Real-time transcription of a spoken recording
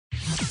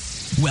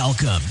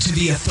Welcome to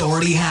the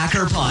Authority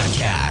Hacker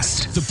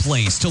Podcast, the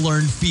place to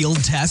learn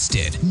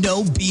field-tested,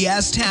 no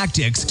BS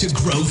tactics to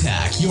growth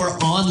hack your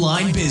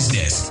online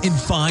business and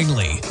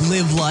finally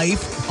live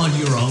life on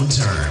your own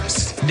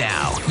terms.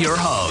 Now, your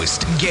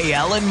host,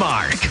 Gael and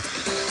Mark.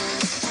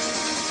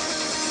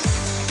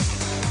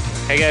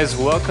 Hey guys,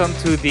 welcome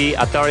to the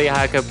Authority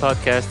Hacker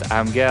Podcast.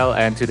 I'm Gael,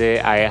 and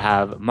today I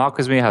have Mark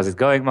with me. How's it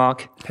going,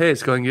 Mark? Hey,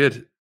 it's going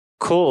good.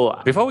 Cool.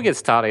 Before we get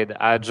started,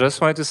 I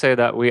just wanted to say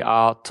that we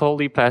are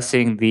totally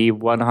passing the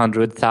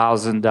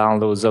 100,000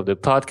 downloads of the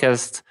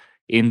podcast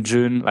in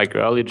June, like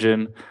early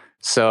June.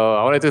 So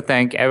I wanted to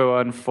thank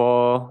everyone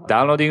for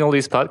downloading all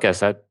these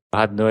podcasts. I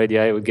had no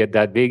idea it would get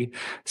that big,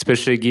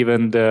 especially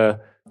given the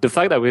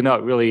fact that we're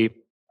not really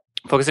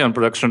focusing on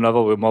production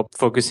level. We're more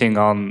focusing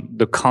on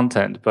the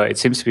content, but it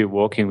seems to be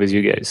working with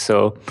you guys.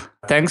 So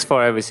thanks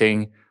for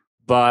everything.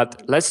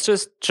 But let's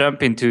just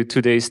jump into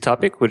today's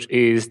topic, which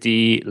is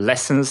the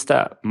lessons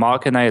that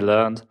Mark and I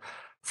learned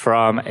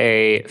from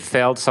a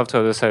failed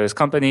software as a service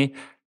company.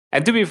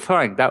 And to be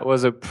frank, that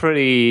was a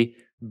pretty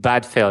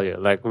bad failure.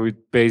 Like, we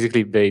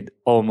basically made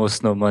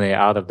almost no money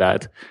out of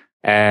that.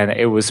 And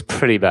it was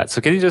pretty bad. So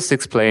can you just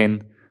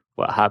explain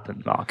what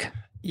happened, Mark?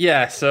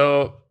 Yeah,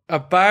 so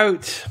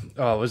about,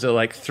 was it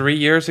like 3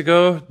 years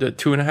ago?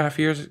 2.5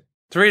 years?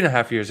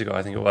 3.5 years ago,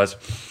 I think it was.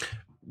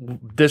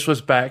 This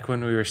was back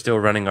when we were still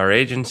running our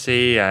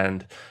agency,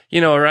 and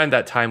around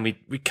that time we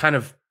kind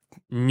of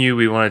knew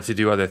we wanted to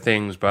do other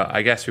things, but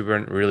I guess we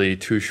weren't really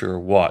too sure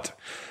what.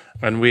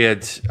 And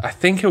I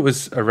think it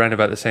was around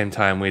about the same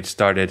time we'd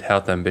started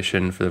Health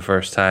Ambition for the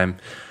first time.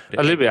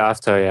 A little bit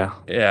after, yeah.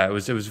 Yeah, it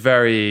was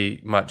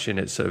very much in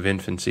its sort of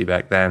infancy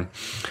back then.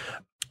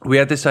 We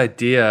had this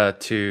idea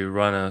to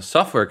run a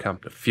software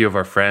company. A few of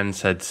our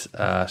friends had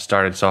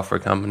started software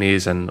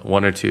companies, and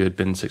one or two had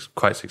been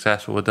quite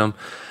successful with them.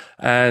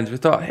 And we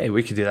thought, hey,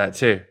 we could do that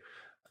too.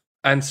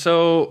 And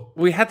so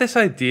we had this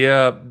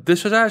idea.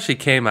 This was actually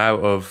came out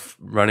of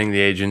running the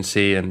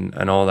agency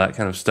and all that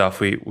kind of stuff.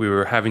 We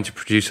were having to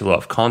produce a lot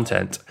of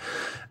content.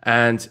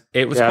 And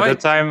it was at the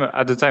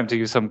time, to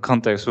give some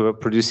context, we were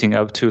producing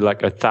up to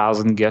like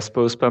 1,000 guest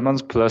posts per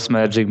month, plus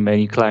managing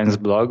many clients'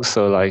 blogs.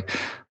 So like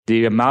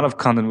the amount of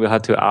content we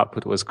had to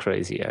output was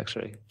crazy,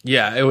 actually.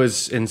 Yeah, it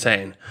was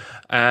insane.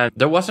 And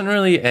there wasn't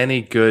really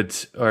any good,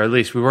 or at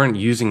least we weren't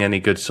using any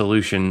good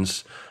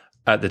solutions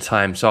at the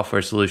time,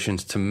 software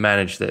solutions to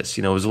manage this.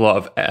 It was a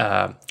lot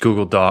of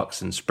Google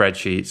Docs and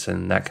spreadsheets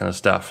and that kind of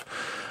stuff,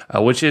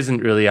 which isn't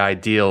really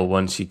ideal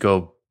once you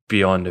go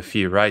beyond a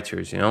few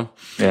writers,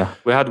 Yeah,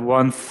 we had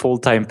one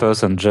full-time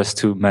person just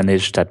to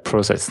manage that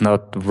process,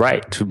 not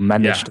to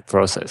manage the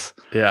process.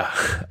 Yeah,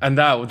 and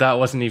that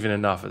wasn't even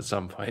enough at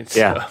some point. So.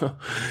 Yeah.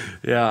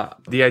 Yeah.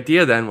 The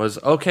idea then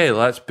was, okay,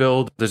 let's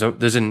build, there's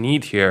a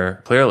need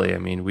here, clearly. I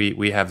mean,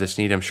 we have this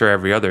need. I'm sure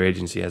every other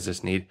agency has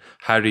this need.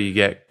 How do you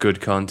get good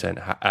content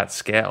at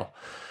scale?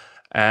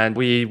 And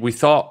we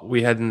thought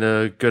we had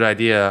a good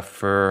idea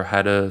for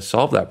how to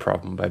solve that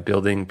problem by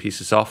building a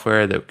piece of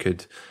software that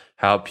could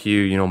help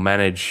you,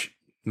 manage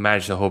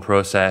the whole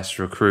process,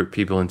 recruit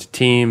people into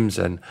teams,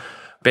 and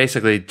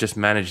basically just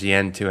manage the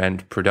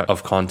end-to-end production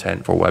of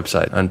content for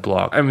website and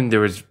blog. I mean,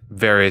 there was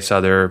various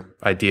other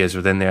ideas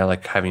within there,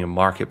 like having a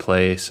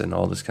marketplace and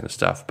all this kind of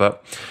stuff.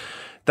 But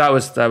that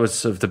was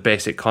sort of the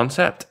basic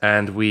concept,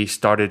 and we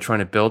started trying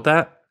to build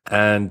that.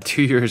 And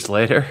 2 years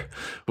later,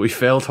 we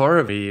failed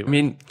horribly. I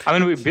mean,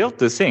 we built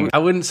the thing. I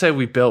wouldn't say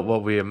we built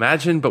what we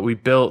imagined, but we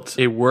built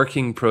a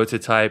working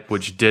prototype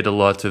which did a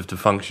lot of the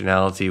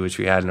functionality which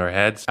we had in our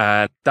heads.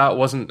 And that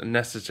wasn't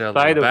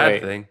necessarily a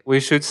bad thing. We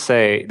should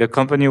say the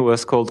company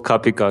was called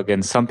Copycog,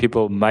 and some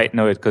people might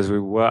know it because we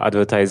were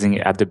advertising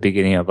it at the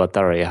beginning of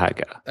Authority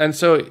Hacker. And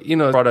so,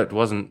 the product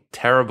wasn't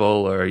terrible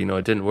or,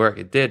 it didn't work.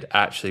 It did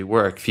actually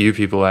work. Few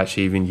people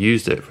actually even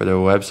used it for their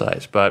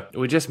websites, but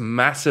we just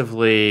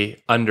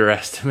massively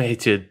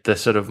underestimated the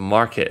sort of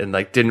market and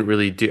didn't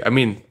really do. I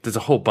mean, there's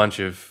a whole bunch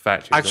of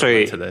factors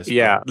actually to this.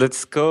 Yeah,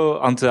 let's go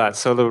on to that.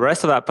 So the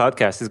rest of that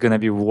podcast is going to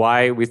be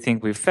why we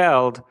think we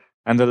failed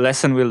and the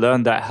lesson we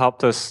learned that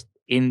helped us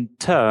in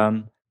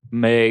turn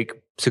make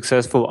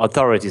successful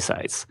authority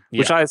sites,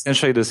 which are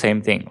essentially the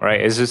same thing, right?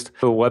 It's just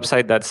a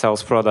website that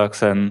sells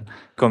products and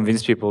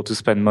convince people to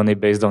spend money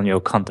based on your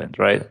content,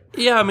 right?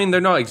 Yeah, I mean, they're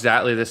not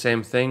exactly the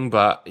same thing,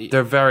 but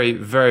they're very,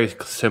 very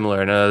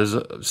similar. And there's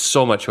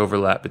so much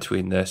overlap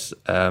between this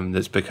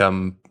that's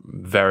become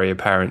very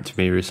apparent to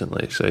me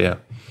recently. So, yeah.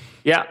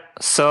 Yeah.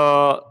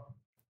 So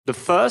the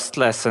first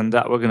lesson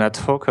that we're going to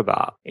talk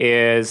about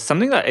is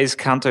something that is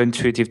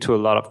counterintuitive to a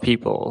lot of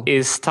people,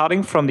 is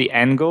starting from the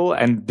end goal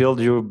and build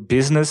your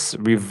business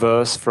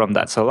reverse from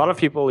that. So a lot of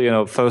people,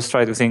 first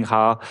try to think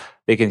how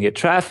they can get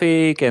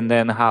traffic and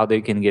then how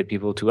they can get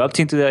people to opt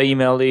into their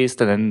email list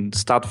and then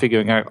start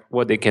figuring out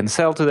what they can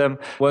sell to them.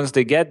 Once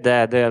they get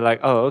that, they're like,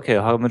 oh, okay,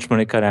 how much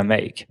money can I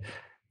make?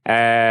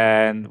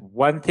 And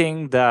one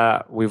thing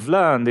that we've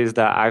learned is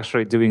that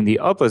actually doing the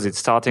opposite,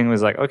 starting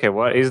with okay,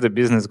 what is the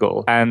business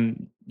goal?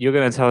 And you're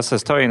going to tell us a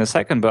story in a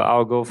second, but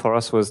our goal for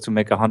us was to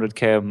make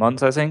 100K a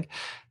month, I think,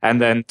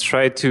 and then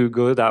try to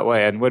go that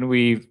way. And when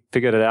we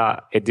figured it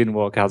out, it didn't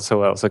work out so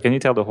well. So can you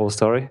tell the whole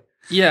story?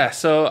 Yeah,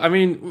 so I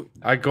mean,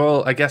 our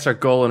goal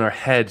in our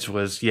heads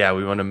was, we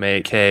want to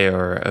make K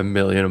or $1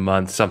 million a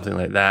month, something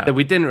like that.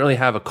 We didn't really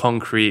have a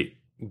concrete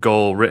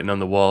goal written on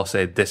the wall,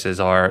 say this is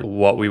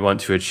what we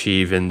want to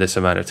achieve in this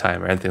amount of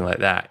time or anything like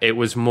that. It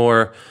was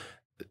more,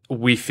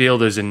 we feel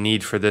there's a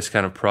need for this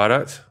kind of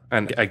product.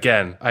 And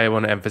again, I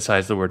want to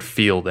emphasize the word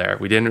feel there.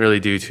 We didn't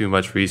really do too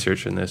much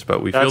research in this,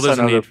 but we feel there's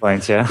a need.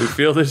 We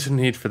feel there's a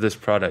need for this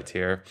product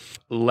here.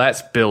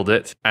 Let's build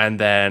it and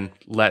then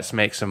let's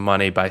make some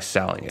money by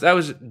selling it. That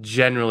was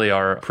generally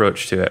our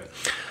approach to it.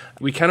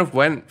 We kind of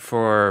went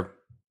for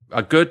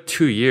a good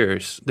 2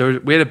 years.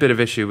 We had a bit of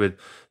issue with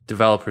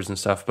developers and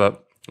stuff,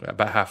 but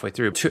about halfway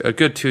through, a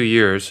good 2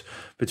 years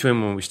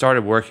between when we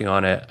started working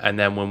on it and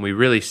then when we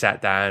really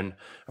sat down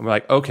and we're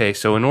like, okay,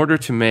 so in order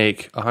to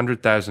make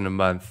 100,000 a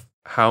month,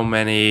 how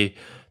many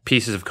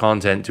pieces of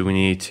content do we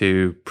need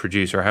to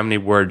produce, or how many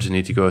words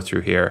need to go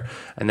through here?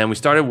 And then we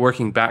started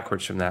working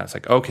backwards from that. It's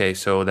like, okay,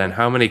 so then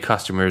how many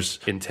customers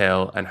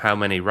entail and how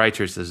many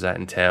writers does that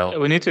entail?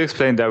 We need to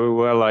explain that we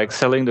were like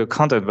selling the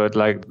content, but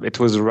like it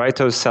was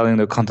writers selling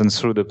the content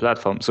through the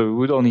platform. So we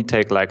would only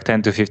take like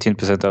 10 to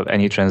 15% of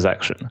any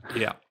transaction.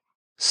 Yeah.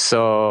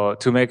 So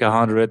to make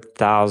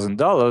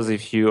 $100,000,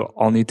 if you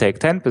only take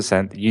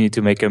 10%, you need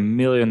to make $1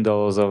 million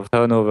of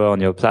turnover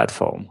on your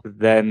platform.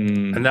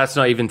 And that's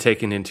not even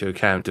taking into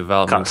account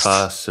development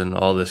costs and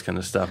all this kind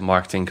of stuff,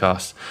 marketing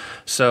costs.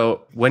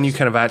 So when you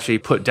kind of actually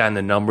put down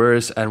the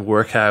numbers and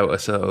work out a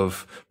sort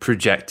of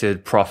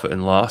projected profit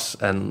and loss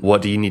and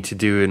what do you need to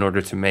do in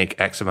order to make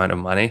X amount of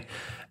money,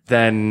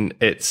 then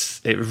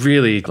it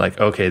really like,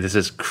 okay, this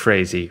is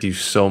crazy. Do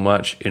so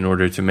much in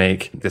order to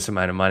make this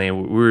amount of money.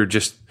 We were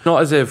just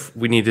not as if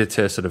we needed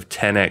to sort of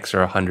 10x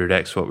or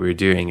 100x what we were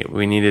doing.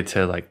 We needed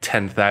to like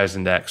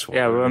 10,000x. We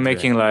were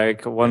making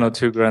like $1 or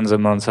 $2 grand a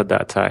month at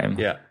that time.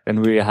 Yeah.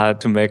 And we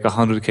had to make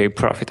 100K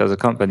profit as a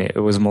company.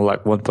 It was more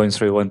like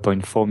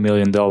 $1.4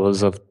 million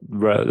of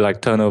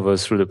like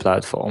turnovers through the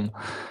platform.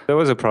 There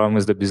was a problem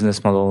with the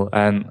business model.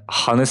 And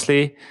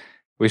honestly,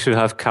 we should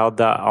have caught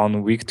that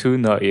on week 2,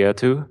 not year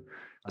 2.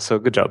 So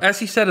good job.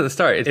 As you said at the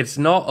start, it's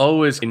not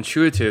always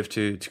intuitive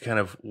to kind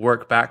of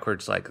work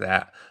backwards like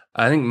that.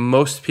 I think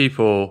most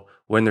people,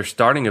 when they're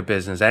starting a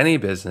business, any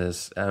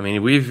business, I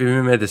mean, we've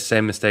even made the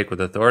same mistake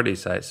with authority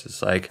sites.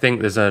 It's like, I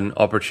think there's an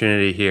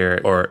opportunity here,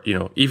 or,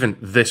 even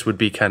this would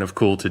be kind of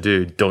cool to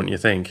do, don't you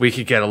think? We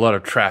could get a lot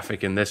of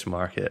traffic in this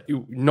market.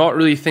 Not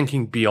really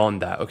thinking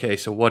beyond that. Okay,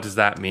 so what does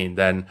that mean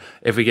then?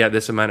 If we get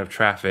this amount of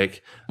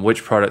traffic,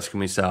 which products can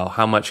we sell?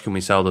 How much can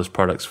we sell those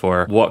products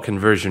for? What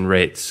conversion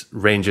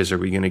ranges are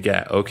we going to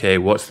get? Okay,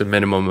 what's the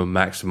minimum and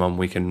maximum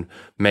we can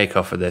make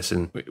off of this?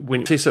 And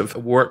when you sort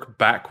of work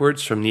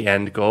backwards from the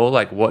end goal,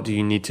 like what do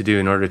you need to do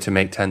in order to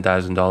make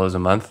 $10,000 a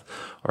month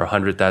or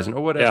 100,000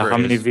 or whatever? How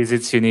many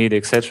visits you need,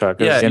 etc.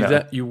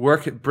 You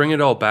bring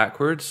it all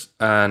backwards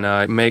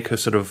and make a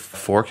sort of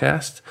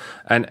forecast.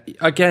 And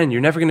again,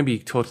 you're never going to be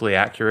totally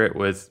accurate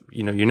with,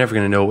 you're never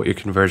going to know what your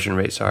conversion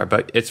rates are,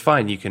 but it's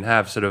fine. You can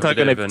have sort of. It's not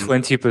going to be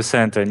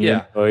 20% and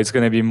it's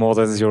going to be more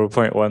than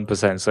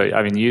 0.1%. So,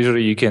 I mean,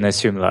 usually you can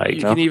assume like.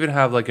 You can even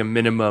have like a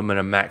minimum and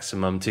a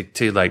maximum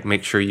to like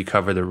make sure you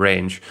cover the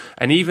range.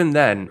 And even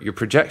then, your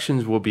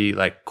projections will be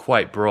like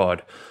quite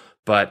broad.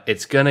 But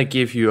it's going to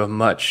give you a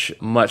much,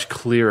 much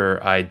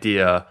clearer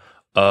idea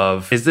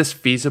of, is this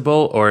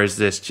feasible or is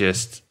this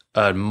just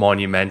a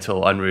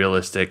monumental,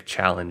 unrealistic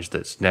challenge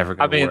that's never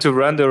going to work? To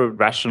run the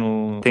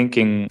rational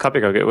thinking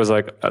copycat, it was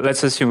like,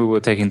 let's assume we were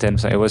taking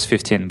 10%. It was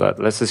 15, but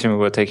let's assume we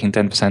were taking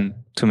 10%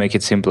 to make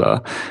it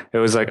simpler. It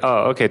was like,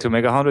 to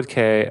make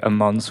 100K a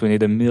month, we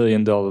need $1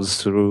 million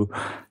through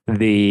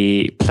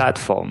the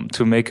platform.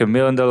 To make $1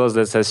 million,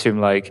 let's assume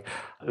like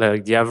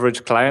the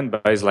average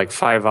client buys like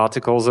 5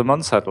 articles a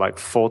month at like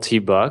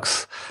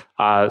 $40.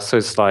 So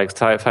it's like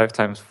 5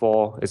 times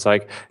 4. It's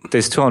like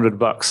there's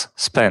 $200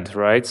 spent,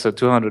 right? So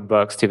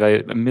 $200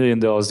 divided $1 million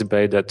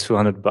divided at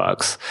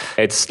 $200.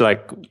 It's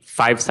like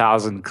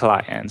 5,000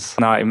 clients.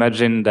 Now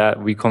imagine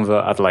that we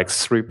convert at like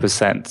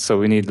 3%. So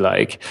we need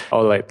let's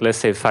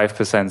say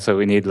 5%. So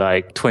we need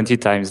like 20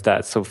 times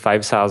that. So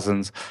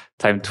 5,000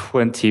 times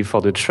 20 for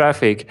the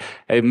traffic.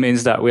 It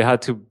means that we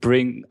had to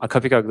bring a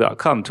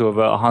copycat.com to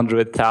over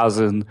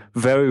 100,000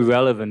 very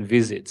relevant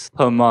visits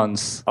per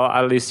month, or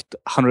at least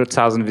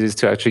 100,000 visits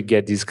to actually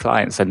get these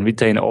clients and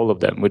retain all of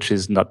them, which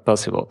is not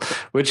possible,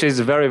 which is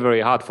very,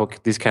 very hard for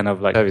this kind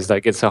of like service.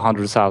 Like it's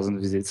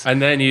 100,000 visits.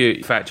 And then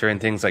you factor in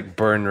things like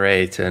burn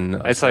rate and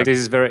it's like, this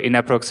is very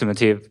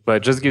inapproximative, but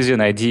it just gives you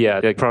an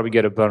idea. They probably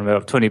get a burn rate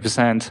of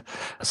 20%.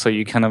 So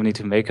you kind of need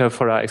to make up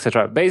for that,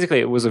 etc. Basically,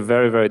 it was a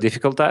very, very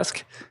difficult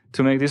task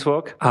to make this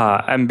work.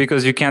 And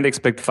because you can't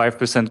expect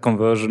 5%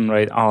 conversion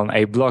rate on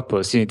a blog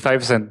post, you need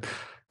 5%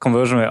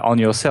 conversion rate on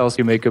your sales.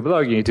 You make a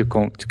blog, you need to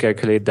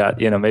calculate that,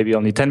 maybe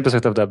only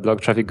 10% of that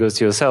blog traffic goes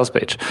to your sales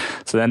page.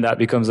 So then that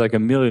becomes like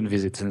 1 million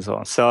visits and so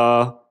on.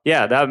 So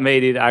yeah, that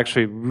made it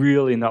actually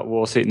really not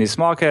worth it in this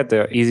market.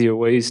 There are easier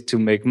ways to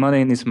make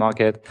money in this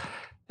market.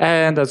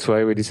 And that's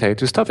why we decided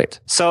to stop it.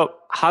 So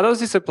how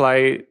does this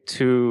apply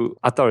to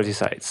authority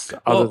sites?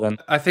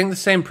 I think the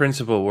same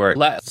principle works.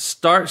 Let's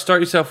start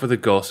yourself with a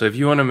goal. So if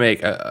you want to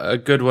make a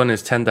good one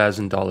is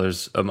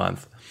 $10,000 a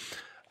month.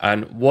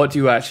 And what do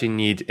you actually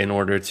need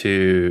what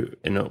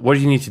do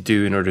you need to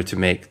do in order to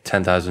make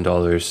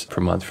 $10,000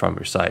 per month from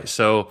your site?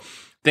 So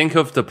think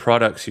of the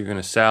products you're going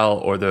to sell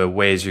or the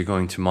ways you're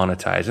going to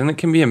monetize. And it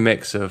can be a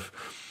mix of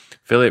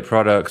affiliate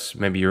products,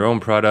 maybe your own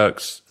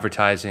products,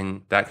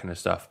 advertising, that kind of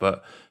stuff.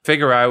 But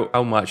figure out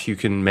how much you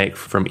can make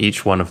from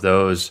each one of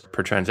those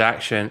per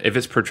transaction. If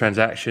it's per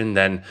transaction,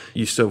 then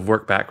you still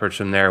work backwards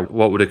from there.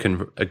 What would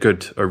a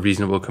good or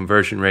reasonable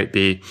conversion rate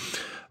be?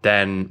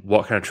 Then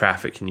what kind of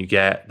traffic can you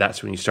get?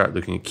 That's when you start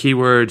looking at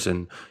keywords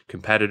and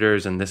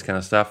competitors and this kind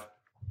of stuff.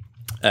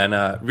 And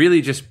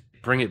really just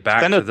bring it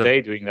back to the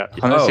day doing that.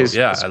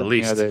 Honestly, at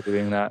least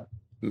doing that.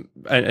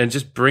 And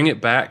just bring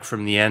it back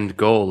from the end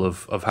goal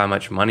of how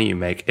much money you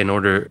make in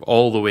order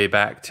all the way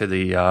back to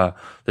the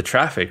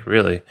traffic,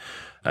 really.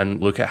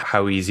 And look at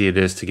how easy it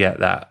is to get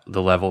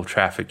the level of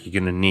traffic you're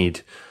going to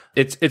need.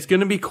 It's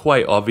going to be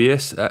quite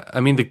obvious.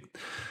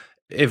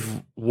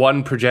 If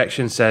one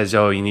projection says,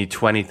 you need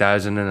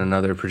 20,000 and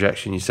another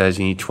projection says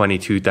you need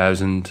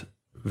 22,000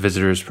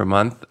 visitors per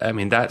month,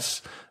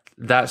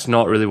 that's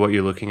not really what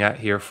you're looking at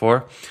here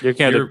for.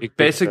 You're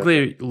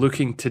basically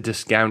looking to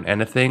discount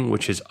anything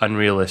which is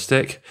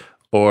unrealistic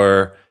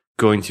or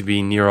going to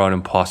be near on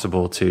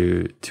impossible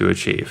to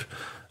achieve.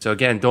 So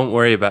again, don't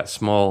worry about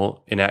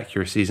small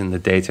inaccuracies in the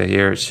data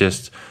here. It's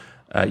just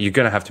you're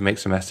going to have to make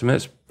some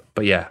estimates.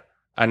 But yeah,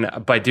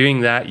 and by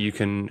doing that, you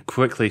can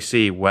quickly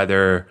see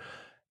whether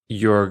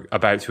you're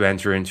about to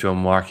enter into a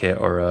market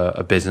or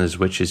a business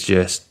which is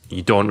just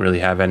you don't really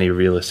have any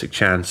realistic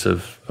chance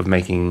of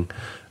making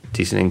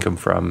decent income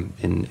from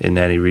in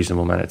any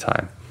reasonable amount of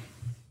time.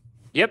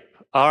 Yep.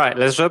 All right.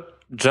 Let's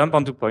jump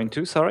onto point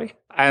 2. Sorry.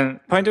 And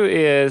point 2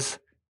 is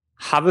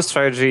have a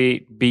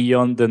strategy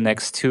beyond the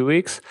next 2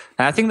 weeks.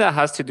 And I think that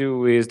has to do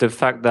with the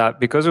fact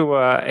that because we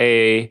were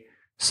a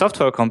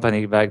software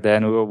company back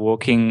then, we were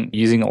working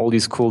using all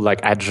these cool like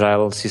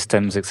agile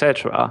systems,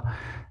 etc.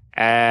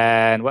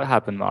 And what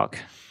happened, Mark?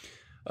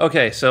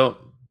 Okay, so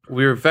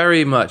we're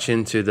very much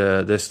into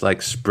this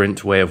like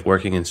sprint way of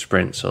working in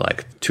sprints. So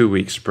like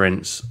 2-week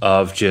sprints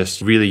of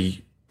just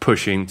really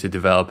pushing to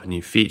develop a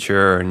new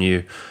feature or a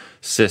new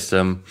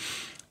system.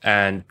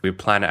 And we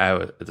plan it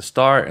out at the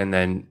start and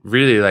then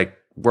really like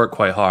work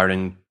quite hard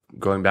and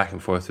going back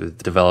and forth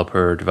with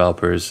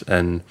developers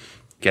and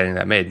getting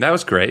that made. And that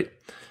was great.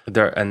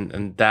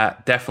 And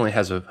that definitely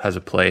has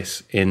a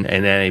place in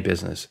any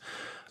business.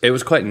 It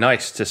was quite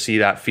nice to see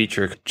that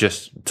feature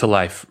just to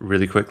life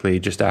really quickly,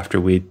 just after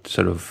we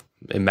sort of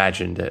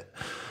imagined it.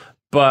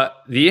 But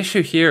the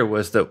issue here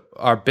was that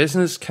our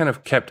business kind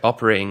of kept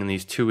operating in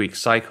these 2-week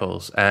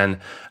cycles. And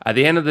at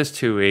the end of this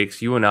 2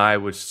 weeks, you and I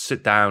would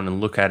sit down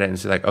and look at it and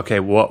say like, okay,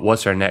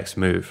 what's our next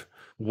move?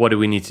 What do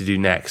we need to do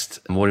next?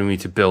 And what do we need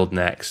to build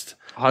next?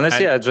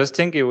 Honestly, I just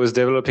think it was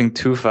developing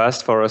too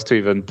fast for us to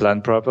even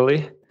plan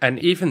properly. And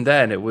even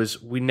then,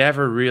 we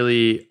never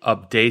really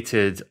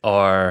updated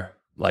our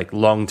like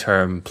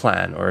long-term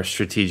plan or a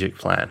strategic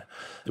plan.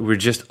 We're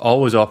just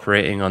always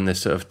operating on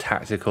this sort of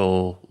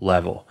tactical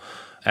level.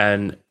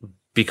 And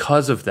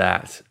because of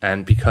that,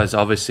 and because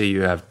obviously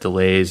you have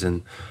delays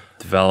and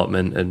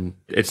development and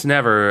it's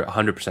never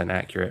 100%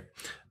 accurate,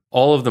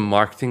 all of the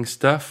marketing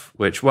stuff,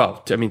 which, well,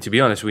 to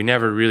be honest, we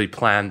never really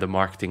planned the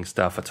marketing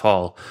stuff at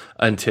all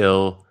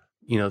until,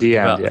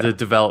 the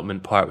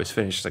development part was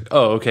finished. It's like,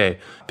 oh, okay,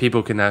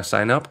 people can now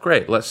sign up.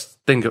 Great. Let's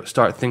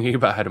start thinking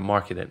about how to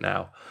market it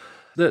now.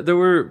 There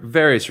were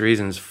various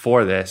reasons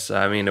for this.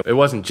 I mean, it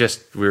wasn't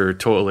just we were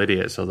total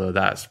idiots, although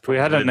that's... We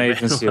had an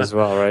agency as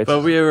well, right? But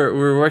we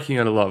were working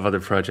on a lot of other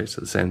projects at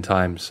the same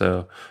time.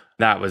 So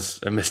that was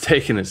a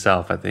mistake in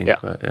itself, I think. Yeah.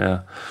 But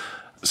yeah.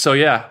 So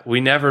yeah,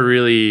 we never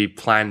really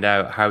planned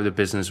out how the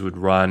business would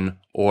run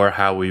or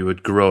how we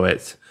would grow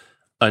it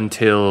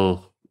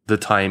until the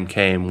time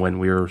came when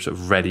we were sort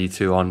of ready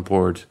to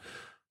onboard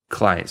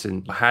clients.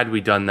 And had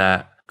we done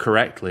that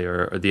correctly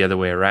or the other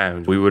way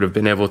around, we would have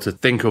been able to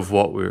think of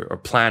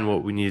plan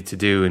what we needed to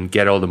do and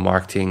get all the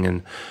marketing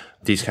and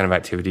these kind of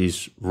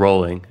activities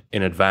rolling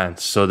in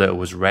advance so that it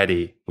was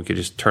ready. We could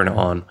just turn it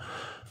on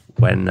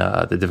when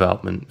the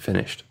development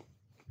finished.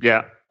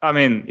 Yeah. I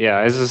mean,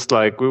 yeah, it's just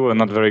like we were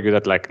not very good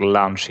at like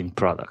launching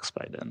products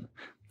by then.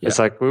 Yeah. It's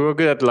like we were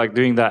good at like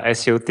doing that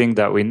SEO thing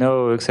that we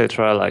know,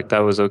 etc. Like that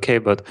was okay,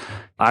 but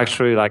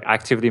actually like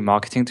actively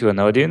marketing to an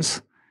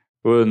audience,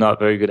 we were not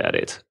very good at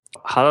it.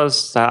 How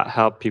does that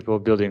help people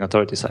building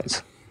authority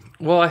sites?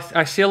 Well,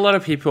 I see a lot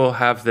of people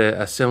have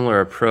a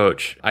similar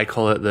approach. I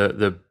call it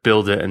the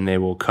build it and they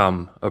will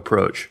come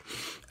approach.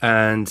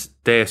 And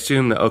they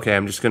assume that, okay,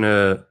 I'm just going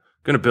to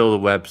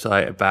build a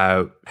website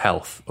about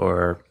health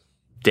or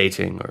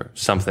dating or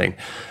something.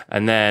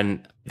 And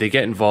then they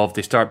get involved,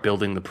 they start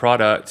building the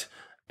product,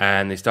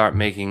 and they start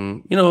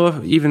making,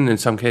 even in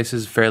some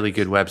cases, fairly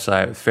good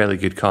website with fairly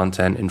good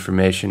content,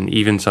 information,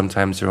 even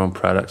sometimes their own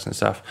products and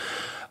stuff.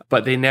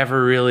 But they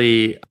never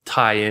really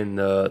tie in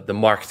the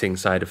marketing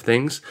side of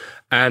things.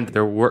 And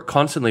they're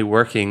constantly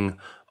working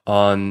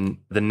on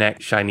the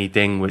next shiny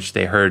thing, which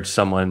they heard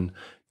someone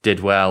did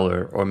well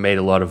or made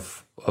a lot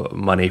of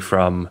money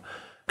from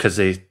because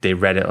they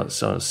read it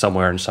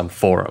somewhere in some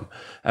forum.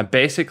 And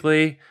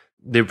basically,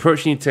 the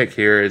approach you need to take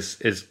here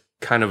is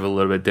kind of a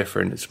little bit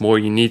different. It's more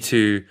you need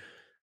to,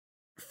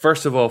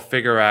 first of all,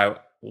 figure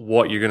out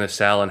what you're going to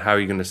sell and how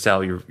you're going to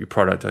sell your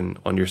product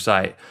on your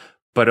site.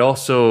 But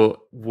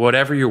also,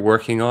 whatever you're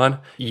working on,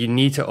 you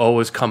need to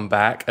always come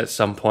back at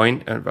some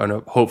point,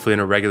 hopefully on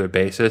a regular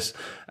basis,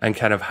 and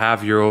kind of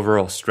have your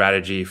overall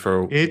strategy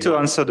for. You need to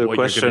answer the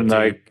question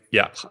like,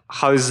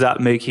 how is that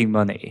making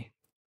money?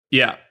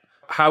 Yeah.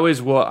 How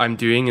is what I'm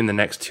doing in the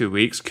next 2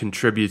 weeks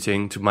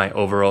contributing to my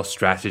overall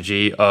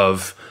strategy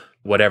of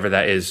whatever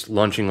that is,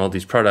 launching all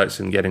these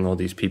products and getting all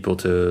these people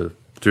through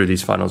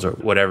these funnels or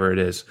whatever it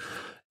is?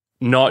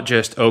 Not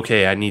just,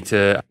 okay, I need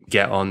to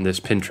get on this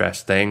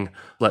Pinterest thing.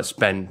 Let's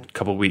spend a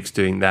couple of weeks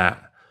doing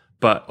that.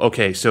 But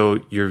okay, so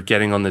you're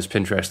getting on this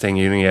Pinterest thing,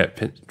 you're going to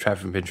get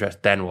traffic from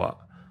Pinterest, then what?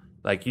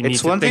 Like you need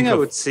it's to one think thing I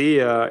would see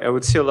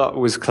a lot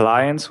with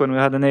clients when we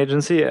had an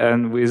agency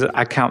and with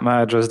account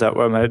managers that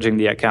were managing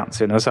the accounts,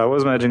 So I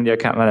was managing the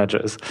account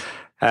managers,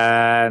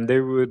 and they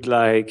would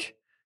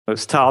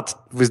start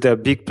with their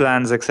big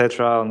plans,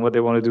 etc., on what they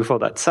want to do for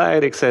that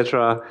site,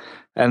 etc.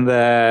 And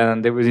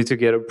then they would need to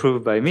get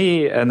approved by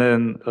me. And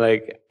then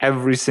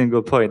every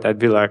single point, I'd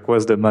be like,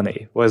 where's the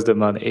money? Where's the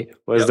money?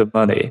 Where's the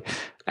money?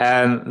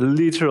 And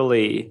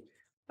literally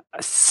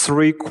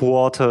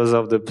 3/4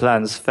 of the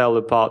plans fell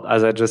apart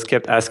as I just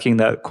kept asking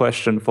that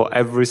question for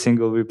every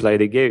single reply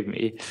they gave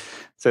me.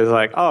 So it's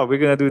like, oh, we're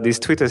going to do this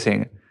Twitter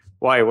thing.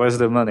 Why? Where's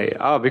the money?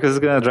 Oh, because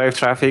it's going to drive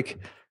traffic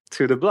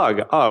to the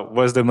blog. Oh,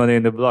 where's the money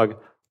in the blog?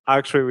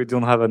 Actually, we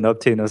don't have an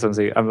opt-in or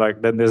something. I'm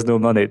like, then there's no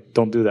money.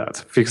 Don't do that.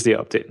 Fix the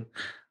opt-in.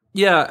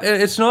 Yeah,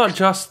 it's not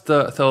just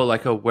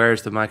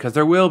where's the money? Because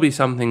there will be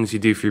some things you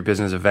do for your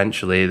business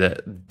eventually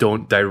that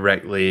don't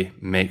directly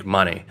make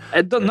money.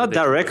 Not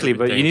directly,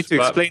 but you need to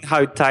explain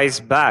how it ties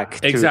back.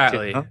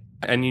 Exactly.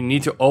 And you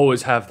need to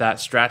always have that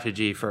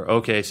strategy for,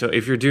 okay, so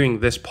if you're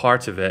doing this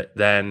part of it,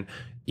 then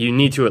you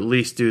need to at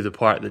least do the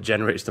part that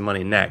generates the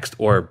money next,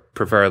 or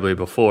preferably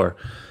before.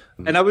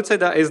 And I would say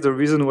that is the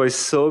reason why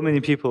so many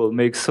people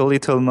make so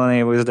little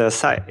money with their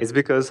site. It's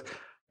because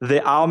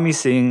they are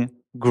missing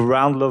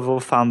ground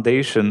level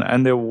foundation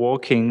and they're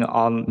walking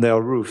on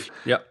their roof.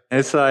 Yeah.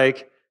 It's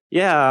like,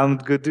 yeah, I'm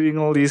good doing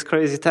all these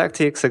crazy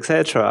tactics,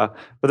 etc.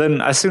 But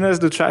then as soon as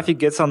the traffic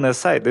gets on their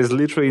site, there's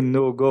literally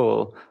no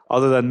goal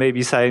other than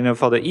maybe signing up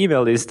for the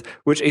email list,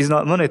 which is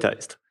not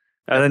monetized.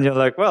 And then you're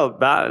like, well,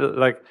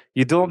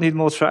 you don't need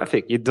more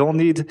traffic. You don't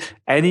need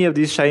any of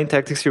these shiny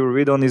tactics you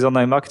read on these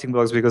online marketing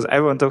blogs because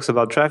everyone talks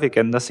about traffic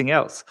and nothing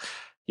else.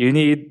 You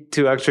need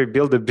to actually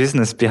build a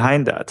business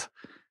behind that.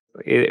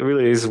 It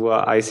really is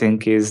what I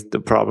think is the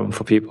problem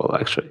for people,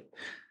 actually.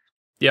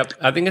 Yep.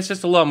 I think it's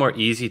just a lot more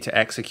easy to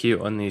execute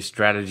on these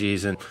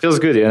strategies. And feels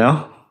good,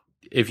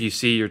 if you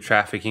see your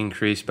traffic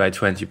increase by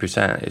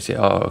 20%, you say,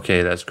 oh,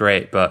 okay, that's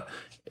great. But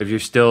if you're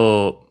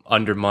still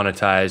under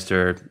monetized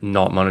or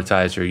not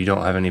monetized, or you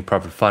don't have any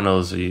proper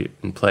funnels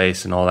in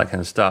place and all that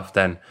kind of stuff,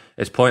 then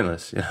it's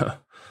pointless,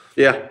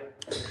 Yeah.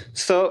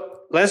 So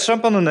let's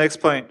jump on the next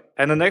point.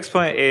 And the next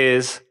point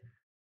is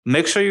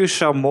make sure you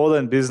share more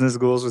than business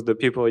goals with the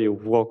people you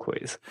work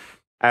with.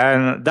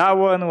 And that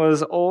one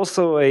was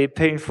also a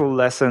painful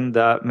lesson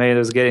that made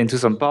us get into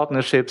some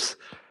partnerships,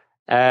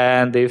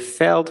 and they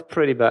felt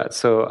pretty bad.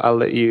 So I'll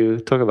let you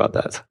talk about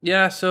that.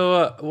 Yeah.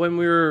 So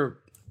when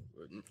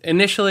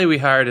initially we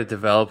hired a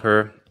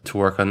developer to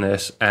work on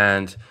this,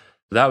 and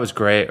that was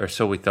great, or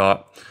so we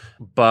thought.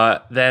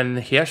 But then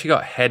he actually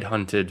got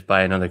headhunted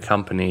by another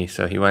company,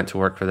 so he went to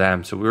work for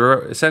them. So we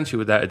were essentially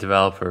without a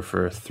developer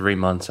for 3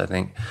 months, I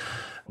think.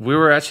 We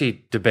were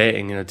actually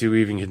debating, do we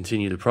even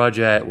continue the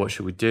project? What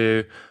should we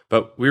do?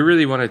 But we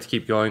really wanted to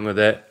keep going with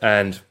it.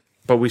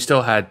 But we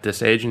still had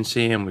this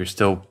agency and we were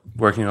still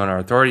working on our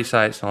authority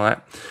sites and all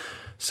that.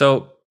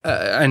 So,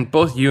 and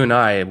both you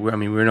and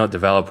we're not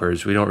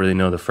developers. We don't really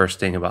know the first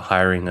thing about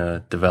hiring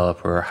a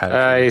developer or how to,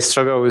 I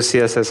struggle with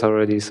CSS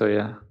already, so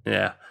yeah.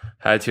 Yeah,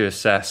 how to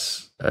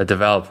assess a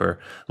developer,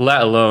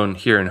 let alone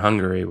here in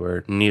Hungary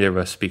where neither of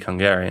us speak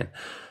Hungarian.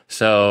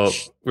 So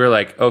we're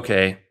like,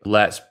 okay,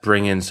 let's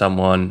bring in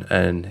someone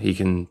and he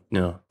can,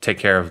 take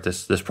care of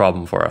this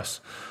problem for us.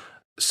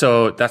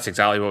 So that's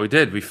exactly what we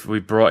did. We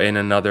brought in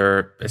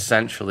another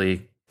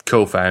essentially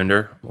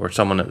co-founder or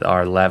someone at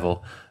our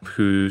level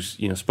who's,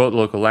 spoke the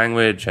local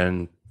language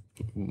and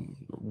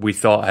we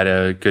thought had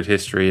a good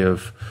history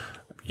of,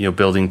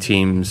 building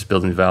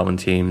development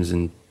teams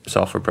and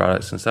software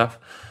products and stuff.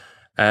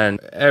 And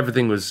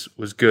everything was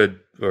good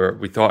or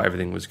we thought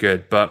everything was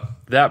good, but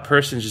that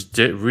person just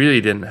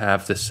really didn't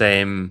have the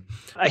same.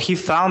 He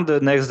found the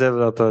next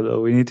developer,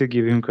 though. We need to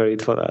give him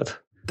credit for that.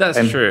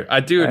 That's true. I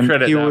do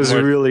accredit he that was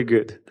more, really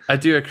good. I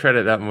do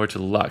accredit that more to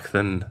luck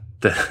than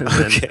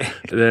Okay.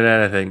 than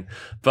anything.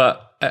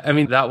 But I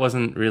mean, that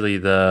wasn't really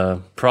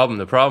the problem.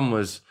 The problem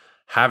was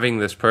having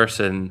this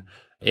person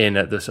in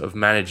at the sort of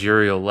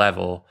managerial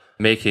level,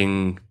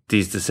 making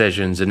these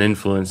decisions and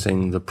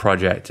influencing the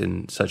project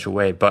in such a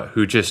way, but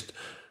who just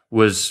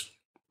was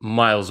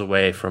miles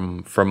away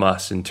from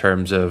us in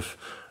terms of.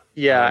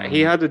 Yeah,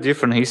 he had a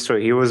different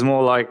history. He was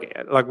more like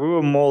we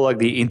were more like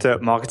the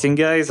internet marketing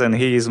guys, and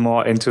he is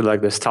more into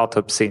like the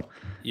startup scene.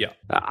 Yeah.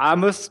 I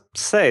must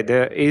say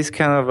there is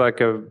kind of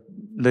like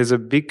there's a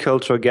big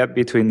cultural gap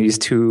between these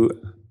two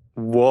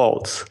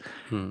worlds.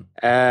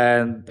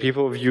 And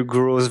people view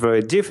growth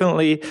very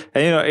differently.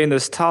 And, in the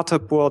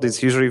startup world,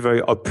 it's usually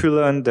very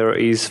opulent. There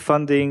is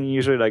funding,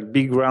 usually like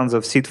big rounds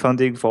of seed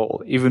funding for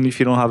even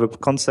if you don't have a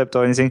concept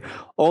or anything.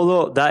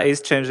 Although that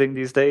is changing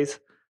these days.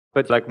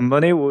 But like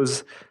money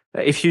was,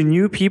 if you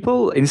knew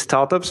people in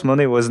startups,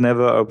 money was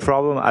never a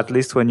problem. At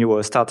least when you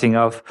were starting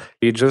off,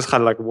 you just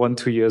had like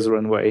 1-2 years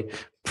runway.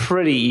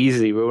 Pretty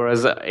easy.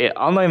 Whereas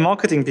online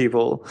marketing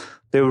people,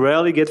 they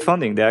rarely get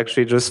funding. They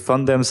actually just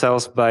fund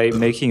themselves by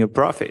making a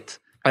profit.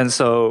 And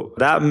so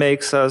that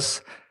makes us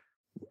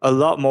a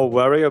lot more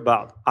worried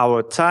about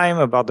our time,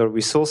 about the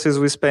resources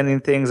we spend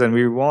in things, and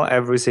we want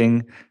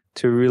everything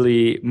to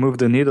really move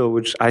the needle,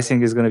 which I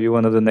think is going to be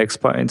one of the next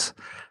points.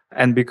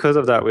 And because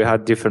of that, we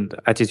had different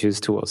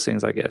attitudes towards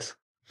things, I guess.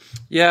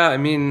 Yeah, I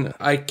mean,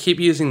 I keep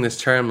using this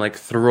term like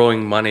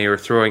throwing money or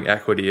throwing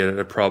equity at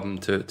a problem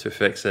to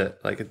fix it.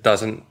 Like it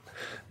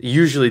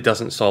usually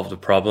doesn't solve the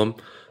problem.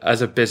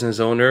 As a business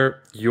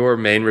owner, your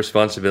main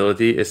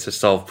responsibility is to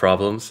solve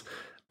problems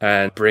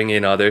and bring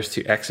in others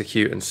to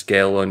execute and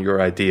scale on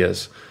your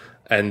ideas.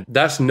 And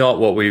that's not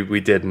what we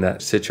did in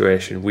that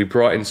situation. We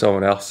brought in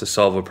someone else to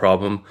solve a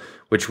problem,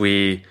 which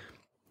we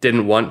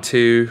didn't want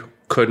to,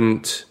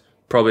 couldn't,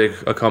 probably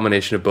a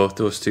combination of both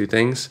those two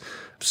things,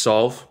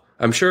 solve.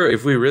 I'm sure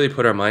if we really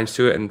put our minds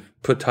to it and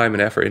put time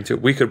and effort into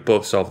it, we could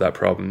both solve that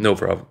problem, no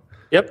problem.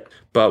 Yep.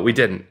 But we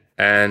didn't.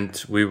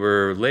 And we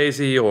were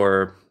lazy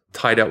or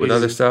tied up with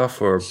other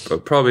stuff, or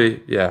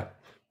probably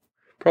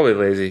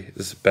lazy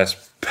is the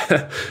best,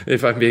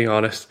 if I'm being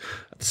honest.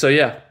 So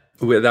yeah,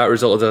 that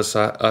resulted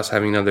us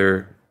having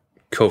another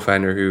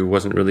co-founder who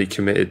wasn't really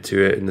committed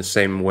to it in the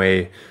same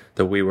way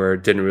that we were,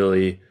 didn't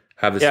really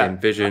have the same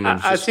vision.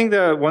 I think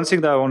the one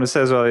thing that I want to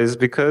say as well is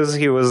because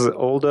he was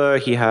older,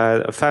 he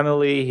had a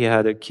family, he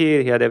had a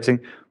kid, he had everything,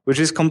 which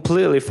is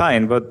completely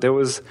fine. But there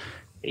was,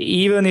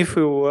 even if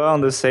we were on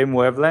the same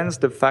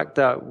wavelengths, the fact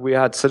that we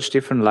had such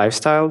different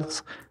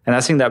lifestyles, and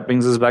I think that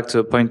brings us back to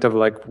a point of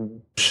like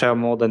share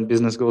more than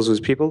business goals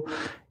with people.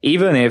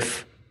 Even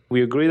if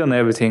we agreed on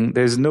everything,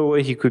 there's no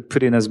way he could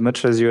put in as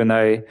much as you and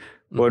I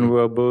when we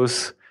were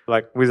both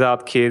like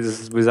without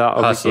kids, without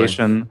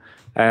obligation.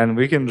 And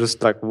we can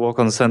just like walk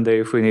on Sunday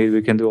if we need.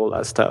 We can do all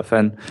that stuff.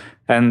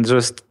 And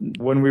just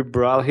when we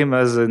brought him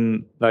as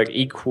an like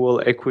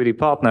equal equity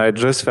partner, it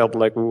just felt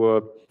like we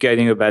were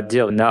getting a bad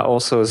deal. And that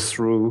also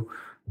through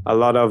a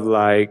lot of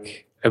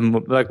like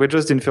we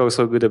just didn't feel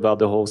so good about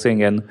the whole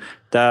thing, and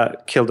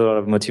that killed a lot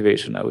of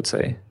motivation, I would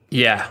say.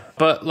 Yeah,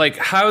 but like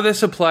how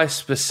this applies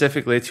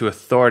specifically to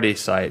authority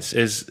sites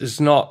is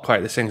not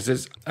quite the same.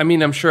 I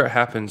mean, I'm sure it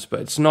happens,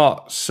 but it's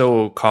not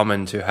so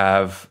common to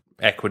have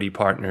equity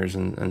partners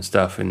and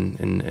stuff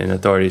in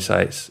authority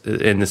sites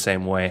in the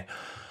same way.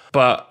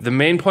 But the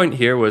main point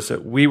here was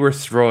that we were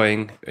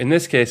throwing, in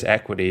this case,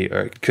 equity,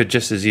 or it could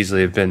just as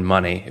easily have been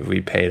money if we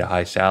paid a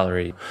high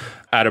salary,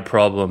 at a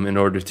problem in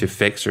order to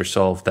fix or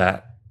solve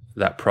that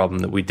problem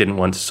that we didn't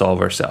want to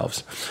solve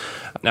ourselves.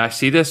 Now, I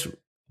see this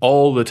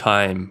all the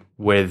time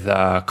with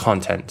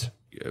content.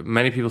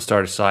 Many people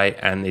start a site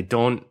and they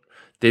don't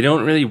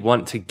really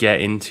want to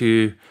get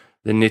into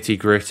the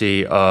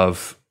nitty-gritty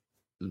of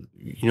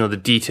the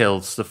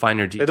details, the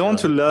finer details. They don't want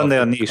to learn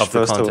their niche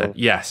first of all.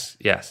 Yes,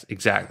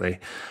 exactly.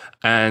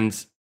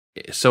 And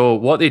so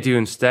what they do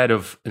instead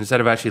of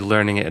actually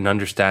learning it and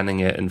understanding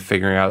it and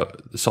figuring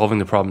out solving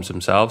the problems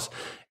themselves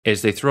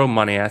is they throw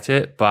money at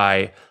it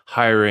by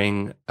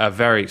hiring a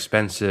very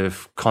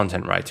expensive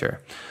content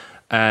writer.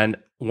 And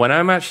when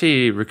I'm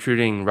actually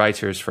recruiting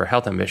writers for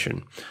Health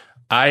Ambition,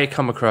 I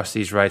come across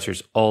these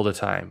writers all the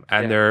time,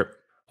 and they're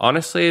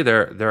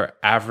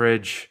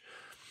average.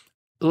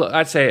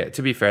 I'd say,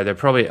 to be fair, they're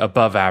probably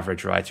above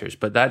average writers,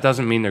 but that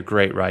doesn't mean they're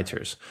great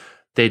writers.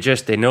 They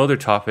know their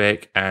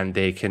topic, and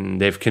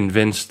they've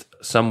convinced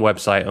some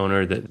website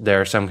owner that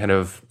they're some kind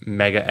of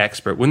mega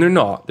expert when they're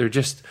not. They're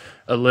just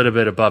a little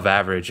bit above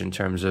average in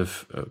terms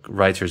of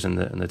writers in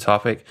the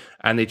topic,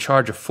 and they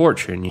charge a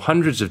fortune,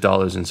 hundreds of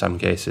dollars in some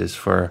cases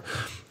for.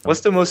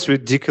 What's the most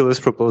ridiculous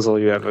proposal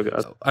you ever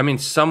got? I mean,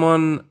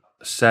 someone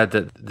said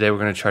that they were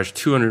going to charge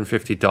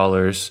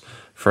 $250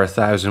 for a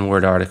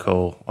 1,000-word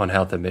article on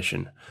Health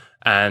Ambition,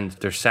 and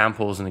their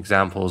samples and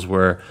examples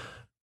were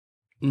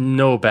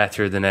no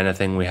better than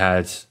anything we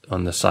had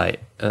on the site.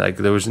 Like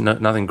there was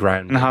nothing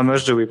ground. And how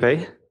much do we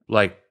pay?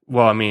 Like,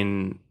 well, I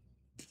mean,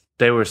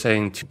 they were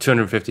saying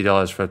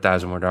 $250 for a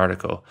 1,000-word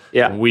article.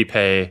 Yeah. And we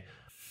pay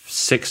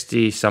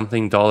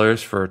 $60-something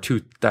for a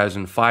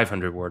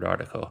 2,500-word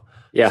article.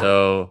 Yeah.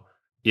 So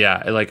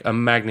yeah, like a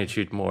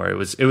magnitude more. It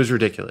was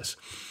ridiculous.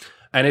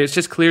 And it's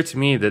just clear to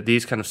me that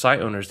these kind of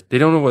site owners, they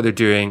don't know what they're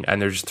doing, and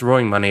they're just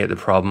throwing money at the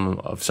problem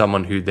of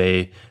someone who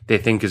they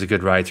think is a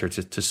good writer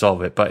to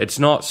solve it. But it's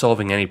not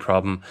solving any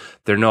problem.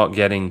 They're not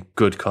getting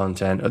good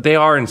content. They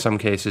are in some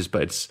cases,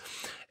 but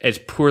it's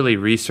poorly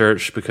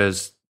researched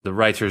because the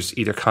writers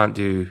either can't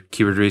do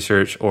keyword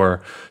research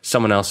or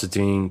someone else is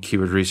doing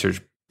keyword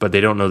research, but they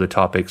don't know the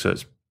topic, so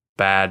it's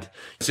bad.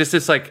 It's just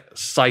this like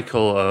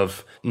cycle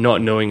of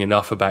not knowing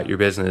enough about your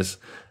business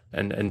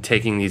and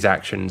taking these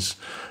actions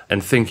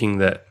and thinking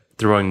that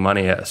throwing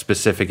money at a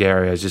specific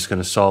area is just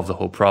going to solve the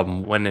whole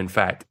problem, when in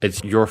fact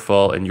it's your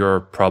fault and your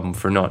problem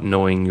for not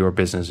knowing your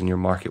business and your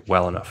market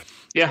well enough.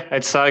 Yeah,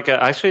 it's like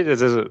actually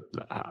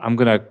I'm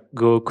going to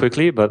go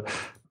quickly, but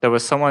there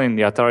was someone in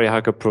the Atari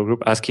Hacker Pro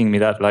group asking me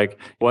that, like,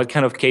 what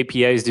kind of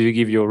KPIs do you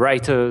give your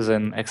writers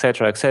and et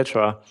cetera, et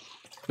cetera.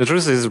 The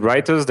truth is,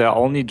 writers, their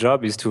only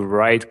job is to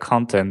write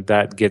content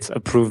that gets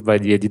approved by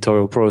the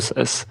editorial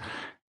process.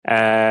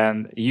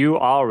 And you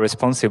are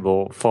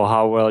responsible for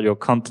how well your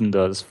content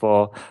does,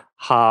 for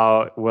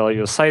how well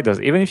your site does.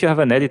 Even if you have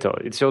an editor,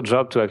 it's your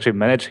job to actually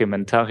manage him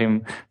and tell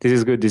him this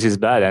is good, this is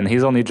bad. And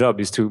his only job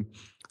is to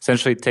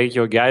essentially take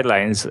your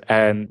guidelines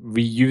and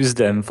reuse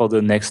them for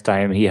the next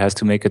time he has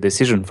to make a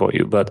decision for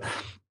you. But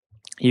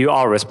you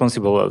are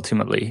responsible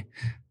ultimately.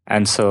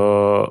 And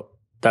so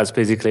that's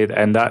basically it.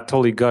 And that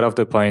totally got off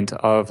the point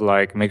of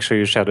like, make sure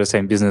you share the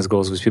same business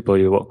goals with people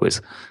you work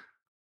with.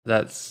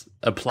 That's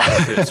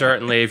applies to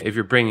certainly if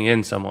you're bringing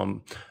in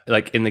someone,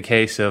 like in the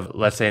case of,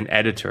 let's say, an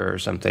editor or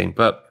something.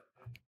 But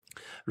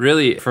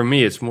really, for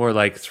me, it's more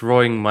like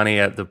throwing money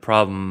at the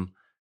problem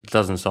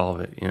doesn't solve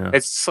it. You know,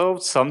 it's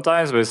solved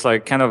sometimes, but it's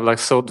like kind of like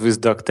solved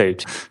with duct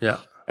tape. Yeah,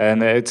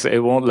 and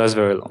it won't last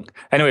very long.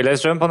 Anyway,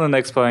 let's jump on the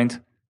next point.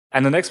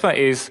 And the next point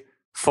is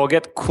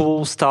forget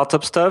cool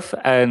startup stuff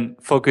and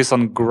focus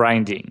on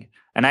grinding.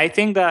 And I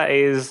think that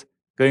is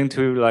going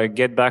to like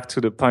get back to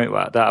the point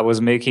that I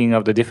was making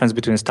of the difference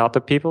between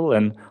startup people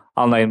and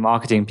online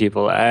marketing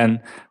people.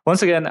 And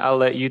once again, I'll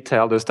let you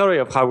tell the story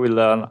of how we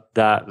learned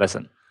that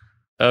lesson.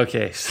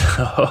 Okay,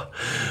 so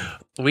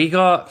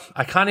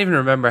I can't even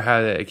remember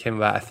how it came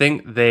about. I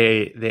think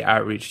they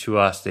outreached to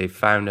us. They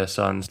found us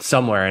on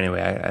somewhere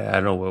anyway. I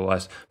don't know what it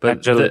was.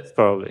 But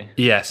probably.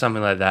 Yeah,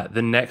 something like that.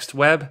 The Next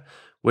Web,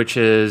 which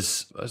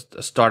is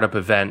a startup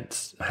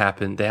event,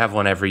 happened. They have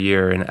one every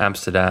year in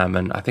Amsterdam,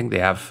 and I think they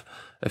have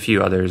a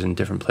few others in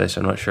different places,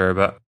 I'm not sure.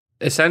 But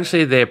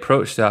essentially they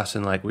approached us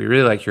and like, we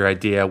really like your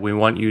idea. We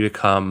want you to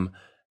come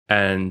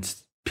and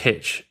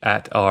pitch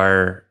at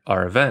our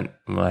event.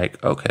 I'm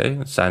like, okay,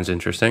 that sounds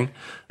interesting.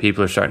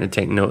 People are starting to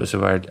take notice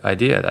of our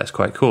idea. That's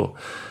quite cool.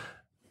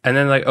 And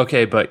then like,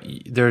 okay, but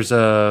there's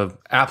a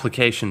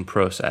application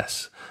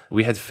process.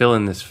 We had to fill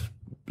in this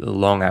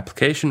long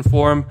application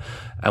form,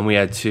 and we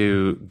had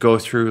to go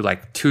through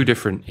like 2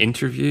 different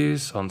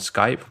interviews on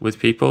Skype with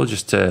people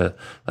just to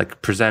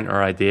like present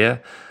our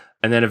idea.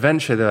 And then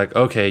eventually they're like,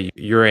 okay,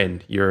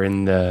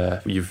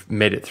 you've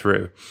made it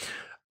through.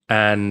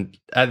 And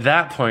at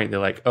that point they're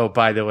like, oh,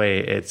 by the way,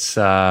 it's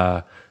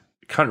I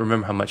can't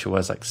remember how much it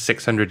was, like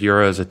 600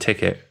 euros a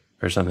ticket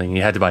or something.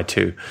 You had to buy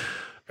 2.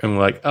 And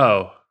we're like,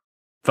 oh,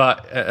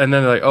 and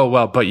then they're like, oh,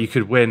 well, but you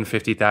could win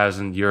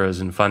 50,000 euros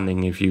in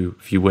funding if you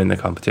win the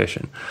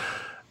competition.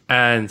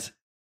 And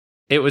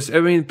it was,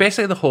 I mean,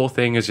 basically the whole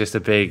thing is just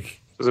it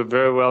was a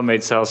very well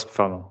made sales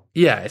funnel.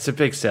 Yeah, it's a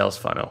big sales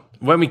funnel.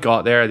 When we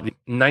got there,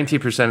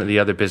 90% of the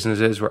other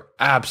businesses were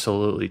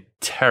absolutely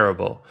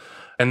terrible.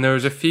 And there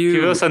was a few.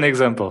 Give us an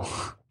example.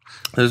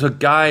 There's a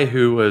guy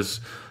who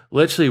was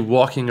literally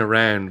walking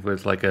around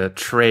with like a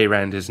tray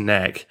around his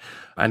neck,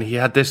 and he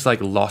had this like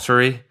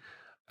lottery.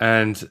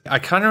 And I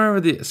can't remember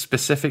the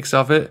specifics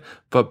of it,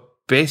 but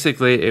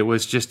basically it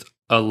was just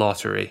a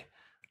lottery.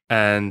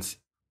 And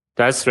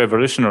that's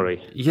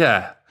revolutionary.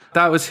 Yeah,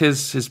 that was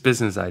his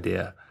business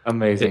idea.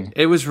 Amazing.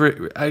 It was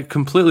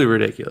completely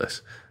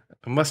ridiculous.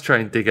 I must try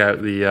and dig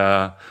out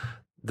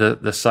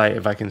the site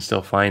if I can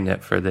still find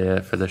it for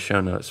the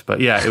show notes. But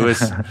yeah, it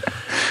was.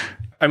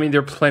 I mean, there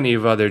are plenty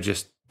of other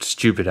just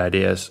stupid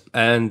ideas,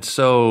 and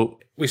so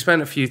we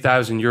spent a few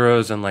thousand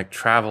euros on like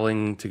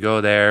traveling to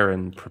go there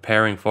and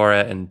preparing for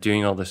it and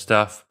doing all this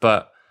stuff.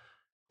 But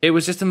it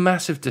was just a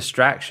massive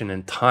distraction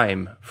in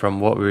time from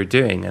what we were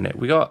doing. And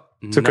we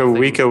took a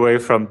week away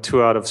from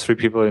 2 out of 3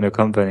 people in a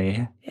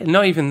company.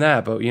 Not even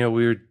that, but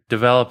we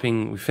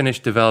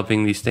finished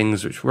developing these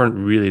things which weren't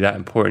really that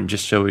important,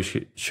 just so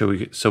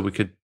we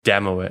could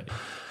demo it.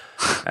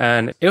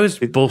 And it was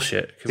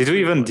bullshit. Did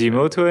we even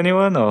demo to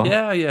anyone? Or?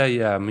 Yeah.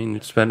 I mean, we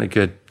spent a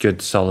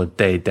good solid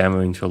day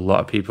demoing to a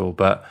lot of people,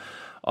 but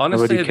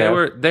honestly,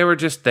 they were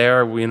just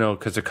there,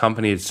 because the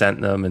company had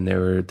sent them, and they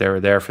were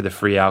there for the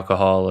free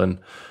alcohol, and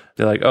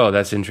they're like, oh,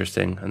 that's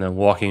interesting. And then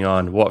walking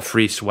on, what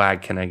free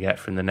swag can I get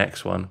from the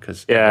next one?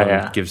 Because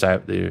everyone gives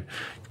out the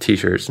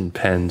t-shirts and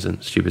pens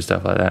and stupid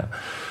stuff like that.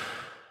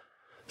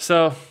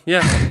 So,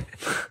 yeah.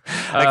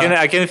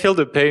 I can feel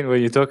the pain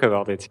when you talk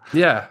about it.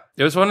 Yeah.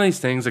 It was one of these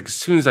things, like as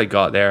soon as I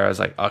got there, I was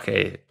like,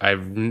 okay. I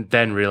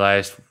then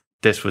realized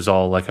this was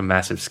all like a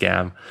massive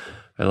scam.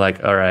 And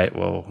like, all right,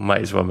 well,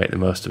 might as well make the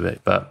most of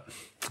it. But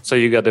so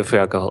you got the free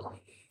alcohol.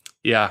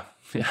 Yeah.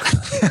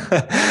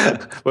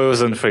 Well, it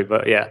wasn't free,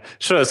 but yeah.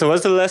 Sure. So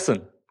what's the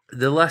lesson?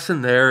 The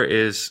lesson there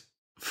is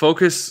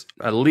focus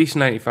at least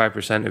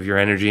 95% of your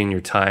energy and your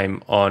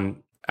time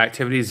on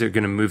activities that are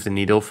going to move the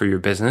needle for your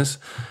business.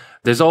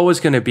 There's always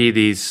going to be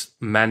these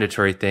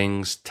mandatory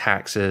things,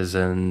 taxes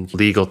and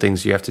legal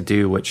things you have to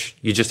do, which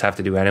you just have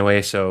to do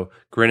anyway. So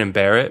grin and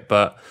bear it.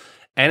 But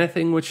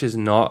anything which is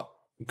not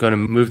going to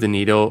move the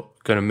needle,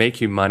 going to make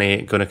you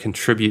money, going to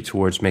contribute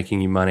towards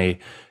making you money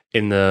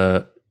in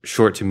the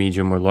short to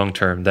medium or long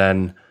term,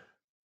 then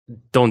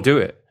don't do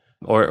it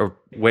or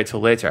wait till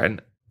later.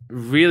 And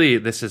really,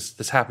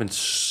 this happens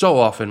so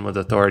often with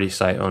authority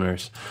site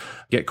owners.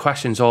 Get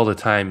questions all the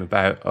time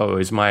about,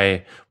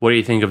 what do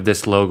you think of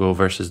this logo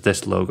versus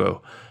this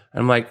logo?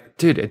 And I'm like,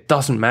 dude, it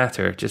doesn't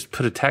matter. Just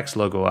put a text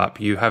logo up.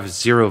 You have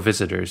 0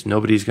 visitors.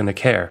 Nobody's going to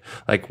care.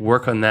 Like,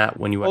 work on that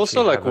when you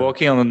also like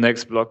working on the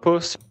next blog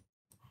post.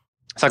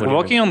 It's like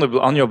working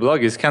on your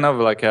blog is kind of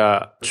like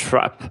a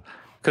trap,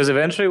 because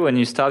eventually when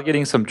you start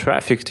getting some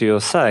traffic to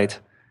your site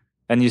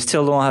and you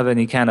still don't have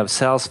any kind of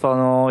sales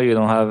funnel, you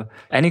don't have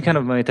any kind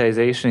of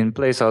monetization in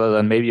place other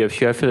than maybe a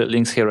few affiliate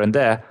links here and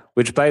there,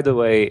 which, by the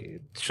way,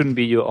 shouldn't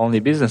be your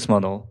only business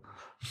model.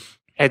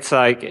 It's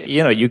like,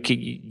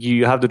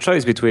 you have the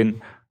choice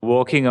between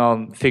working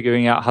on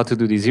figuring out how to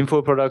do these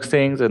info products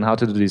things and how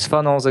to do these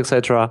funnels,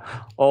 etc.,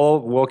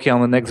 or working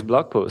on the next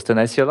blog post. And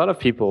I see a lot of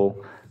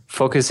people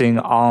focusing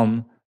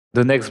on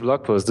the next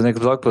blog post, the next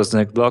blog post, the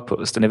next blog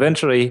post. And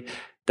eventually,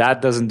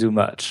 that doesn't do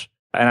much.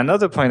 And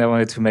another point I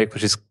wanted to make,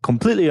 which is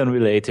completely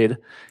unrelated,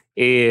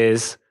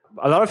 is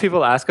a lot of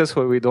people ask us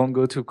why we don't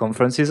go to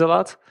conferences a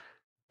lot.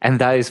 And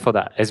that is for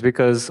that. It's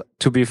because,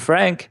 to be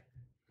frank,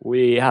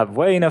 we have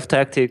way enough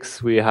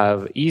tactics. We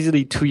have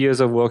easily 2 years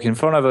of work in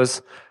front of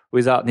us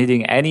without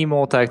needing any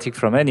more tactic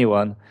from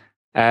anyone.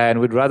 And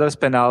we'd rather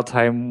spend our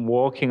time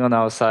working on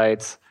our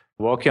sites,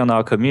 working on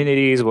our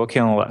communities,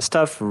 working on all that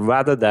stuff,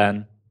 rather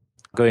than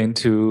going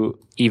to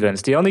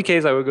events. The only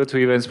case I would go to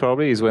events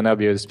probably is when I'll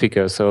be a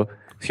speaker. So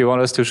if you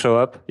want us to show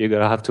up, you're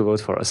going to have to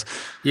vote for us.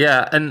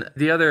 Yeah. And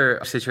the other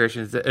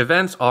situation is that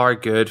events are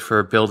good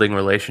for building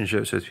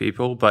relationships with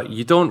people, but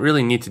you don't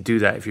really need to do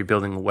that if you're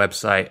building a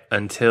website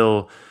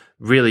until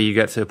really you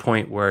get to a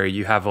point where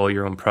you have all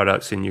your own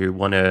products and you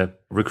want to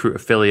recruit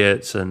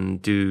affiliates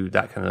and do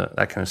that kind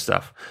of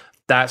stuff.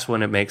 That's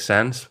when it makes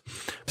sense.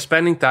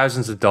 Spending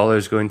thousands of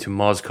dollars going to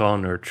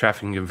MozCon or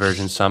Traffic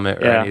Conversion Summit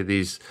or any of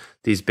these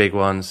big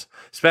ones,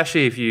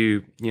 especially if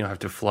you have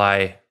to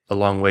fly a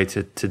long way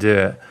to do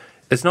it,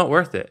 it's not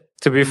worth it.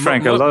 To be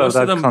frank, a lot of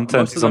that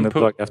content is on the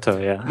blog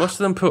after, Most of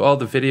them put all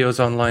the videos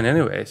online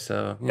anyway,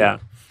 so...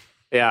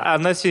 Yeah,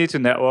 unless you need to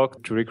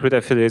network, to recruit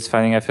affiliates,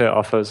 finding affiliate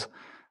offers,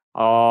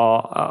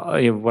 or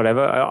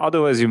whatever.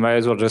 Otherwise, you might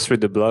as well just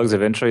read the blogs.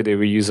 Eventually, they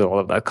reuse all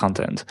of that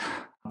content.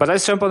 But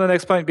let's jump on the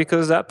next point,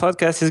 because that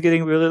podcast is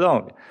getting really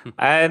long.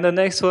 And the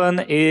next one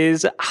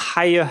is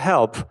hire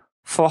help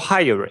for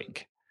hiring.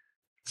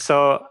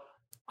 So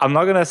I'm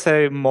not going to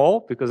say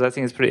more because I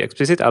think it's pretty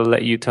explicit. I'll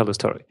let you tell the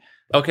story.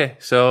 Okay,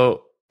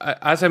 so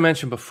as I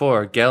mentioned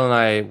before, Gail and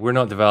I, we're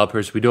not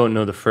developers. We don't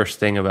know the first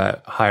thing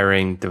about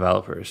hiring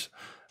developers.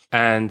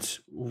 And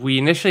we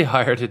initially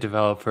hired a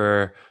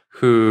developer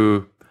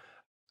who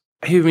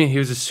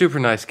was a super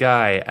nice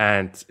guy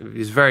and he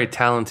was very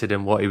talented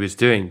in what he was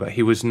doing, but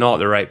he was not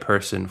the right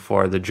person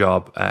for the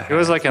job. He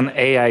was like an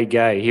AI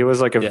guy. He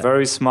was like a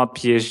very smart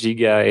PhD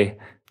guy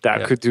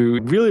that could do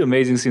really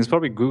amazing things.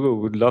 Probably Google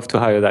would love to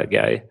hire that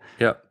guy.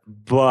 Yeah.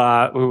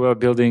 But we were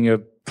building a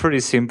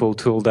pretty simple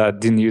tool that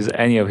didn't use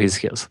any of his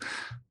skills.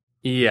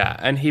 Yeah,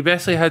 and he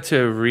basically had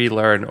to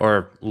relearn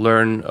or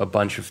learn a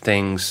bunch of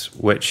things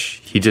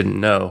which he didn't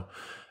know.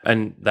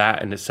 And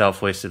that in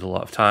itself wasted a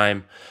lot of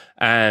time.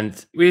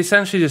 And we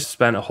essentially just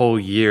spent a whole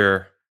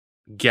year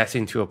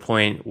getting to a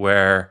point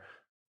where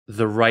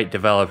the right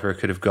developer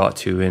could have got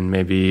to in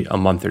maybe a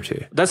month or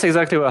two. That's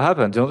exactly what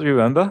happened. Don't you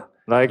remember?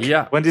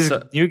 When this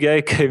new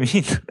guy came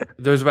in.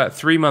 There was about a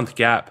 3-month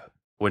gap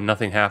when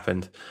nothing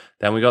happened.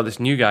 Then we got this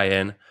new guy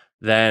in.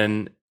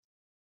 Then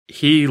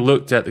he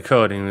looked at the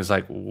code and he was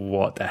like,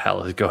 what the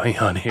hell is going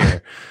on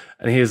here?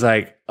 And he was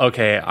like,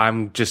 okay,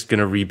 I'm just going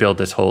to rebuild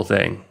this whole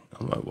thing.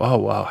 I'm like,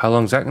 wow, how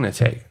long is that going to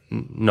take?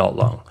 Not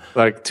long.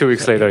 Like 2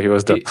 weeks later, he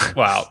was done.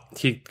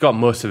 He got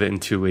most of it in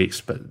 2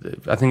 weeks, but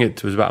I think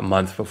it was about a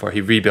month before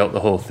he rebuilt the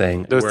whole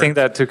thing. The thing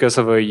that took us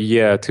over a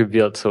year to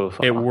build so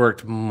far. It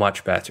worked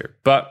much better.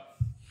 But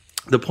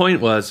the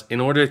point was, in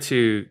order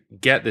to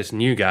get this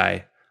new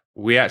guy,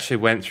 we actually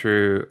went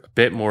through a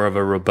bit more of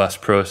a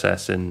robust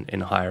process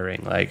in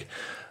hiring. Like,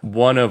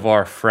 one of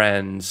our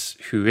friends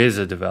who is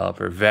a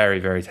developer, very,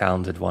 very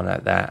talented one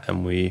at that,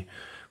 and we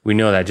we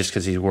know that just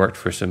because he's worked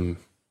for some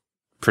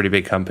pretty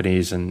big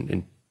companies,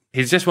 and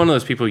he's just one of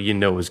those people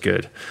is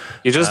good.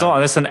 You just don't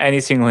understand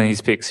anything when he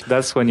speaks.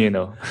 That's when you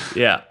know.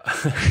 Yeah.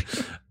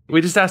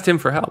 We just asked him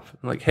for help.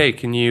 Like, hey,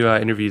 can you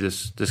interview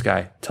this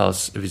guy? Tell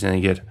us if he's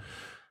any good.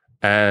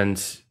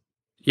 And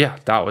yeah,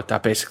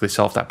 that basically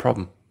solved that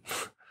problem.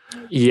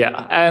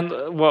 Yeah. And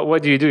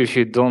what do you do if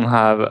you don't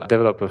have a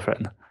developer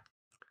friend?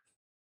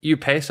 You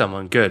pay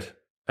someone good.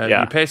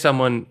 Yeah. You pay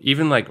someone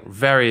even like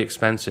very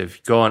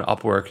expensive. Go on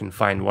Upwork and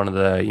find one of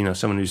the,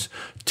 someone who's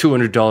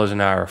 $200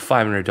 an hour,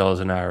 $500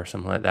 an hour, or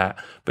something like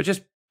that. But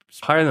just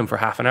hire them for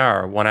half an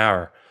hour, 1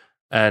 hour,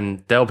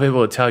 and they'll be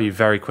able to tell you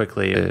very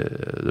quickly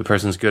the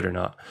person's good or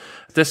not.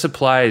 This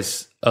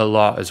applies a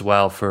lot as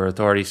well for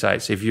authority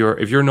sites. If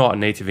you're not a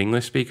native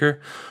English speaker,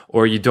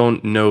 or you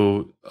don't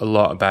know a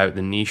lot about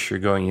the niche you're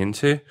going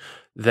into,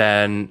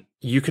 then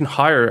you can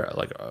hire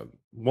like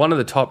one of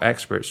the top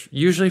experts,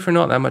 usually for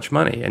not that much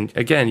money. And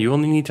again, you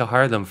only need to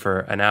hire them for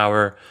an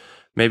hour,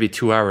 maybe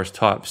 2 hours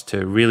tops,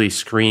 to really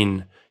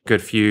screen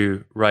good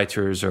few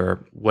writers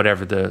or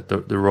whatever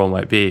the role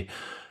might be.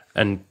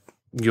 And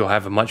you'll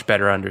have a much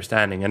better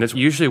understanding. And it's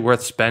usually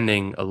worth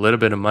spending a little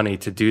bit of money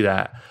to do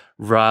that,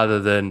 rather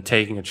than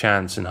taking a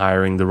chance and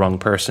hiring the wrong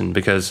person.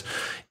 Because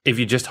if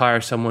you just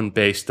hire someone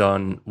based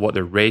on what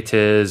their rate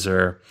is,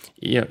 or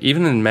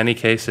even in many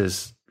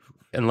cases,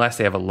 unless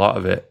they have a lot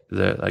of it,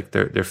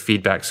 their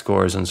feedback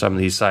scores on some of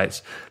these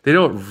sites, they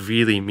don't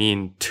really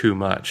mean too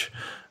much.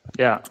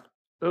 Yeah.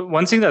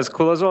 One thing that's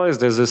cool as well is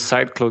there's a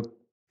site called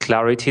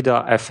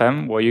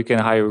clarity.fm where you can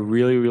hire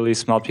really, really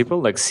smart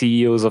people, like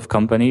CEOs of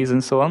companies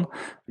and so on,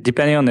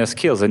 depending on their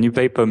skills, and you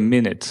pay per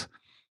minute.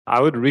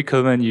 I would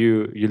recommend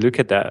you look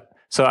at that.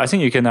 So I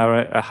think you can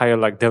hire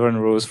like Devon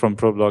Rose from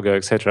ProBlogger,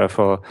 etc.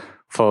 for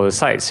the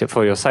sites,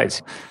 for your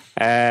sites,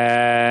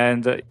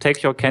 and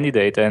take your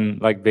candidate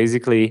and like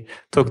basically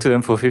talk to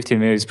them for 15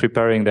 minutes,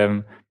 preparing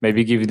them,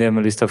 maybe give them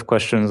a list of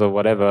questions or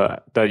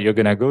whatever that you're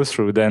going to go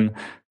through. Then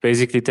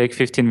basically take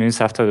 15 minutes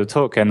after the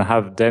talk and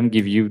have them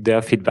give you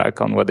their feedback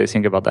on what they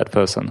think about that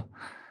person.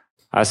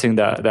 I think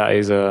that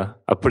is a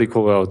pretty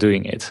cool way of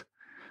doing it.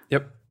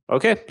 Yep.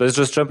 Okay, let's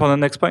just jump on the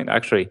next point,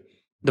 actually.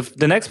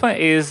 The next point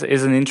is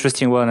an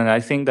interesting one, and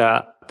I think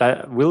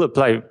that will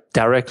apply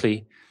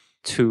directly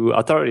to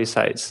authority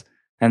sites,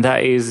 and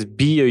that is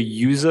be a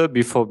user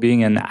before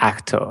being an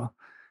actor.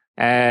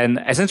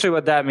 And essentially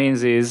what that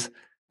means is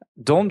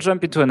don't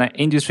jump into an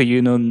industry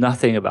you know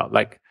nothing about.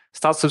 Like,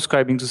 start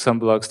subscribing to some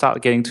blogs, start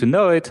getting to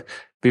know it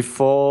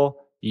before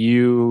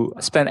you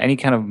spend any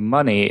kind of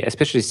money,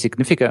 especially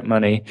significant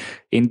money,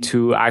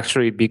 into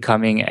actually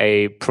becoming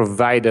a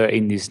provider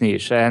in this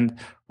niche. And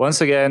once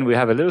again, we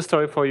have a little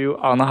story for you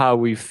on how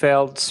we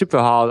failed super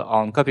hard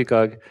on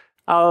Copycog.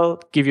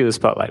 I'll give you the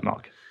spotlight,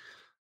 Mark.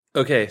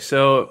 Okay,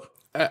 so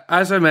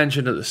as I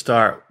mentioned at the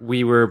start,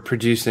 we were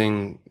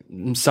producing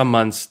some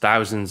months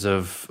thousands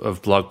of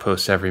blog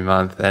posts every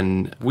month,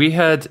 and we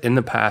had in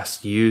the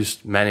past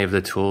used many of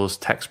the tools,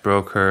 Text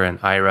Broker and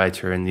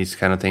iWriter and these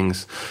kind of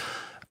things,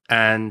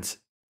 and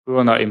we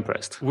were not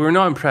impressed. We were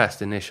not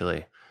impressed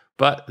initially.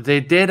 But they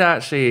did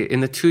actually,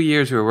 in the 2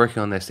 years we were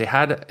working on this, they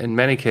had, in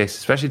many cases,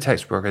 especially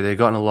Text Broker, they'd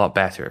gotten a lot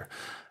better,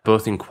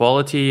 both in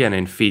quality and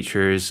in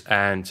features.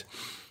 And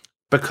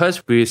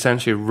because we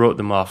essentially wrote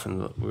them off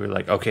and we were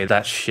like, okay,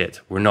 that's shit.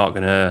 We're not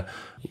going to...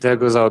 There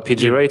goes our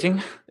PG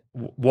rating.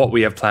 What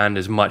we have planned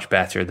is much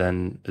better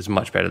than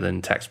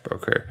Text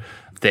Broker.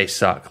 They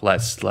suck.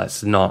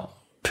 Let's not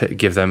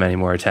give them any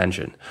more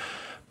attention.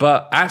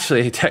 But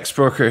actually, Text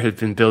Broker had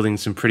been building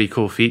some pretty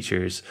cool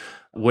features,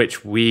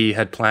 which we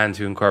had planned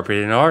to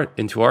incorporate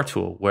into our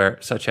tool,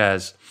 such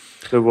as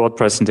the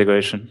WordPress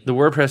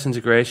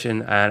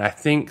integration, and I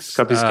think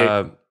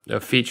a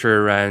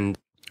feature around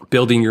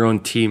building your own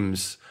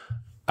teams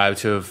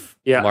out of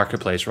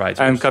marketplace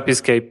writers, and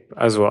Copyscape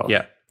as well.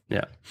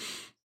 Yeah.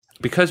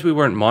 Because we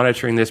weren't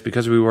monitoring this,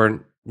 because we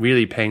weren't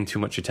really paying too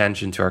much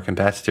attention to our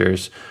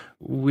competitors,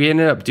 we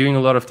ended up doing a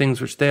lot of things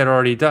which they had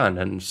already done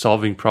and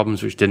solving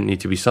problems which didn't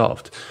need to be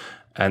solved,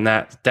 and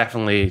that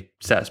definitely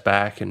set us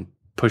back and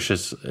pushed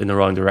us in the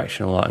wrong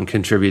direction a lot and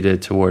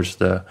contributed towards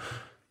the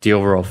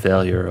overall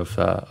failure of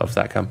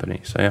that company.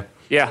 So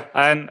yeah,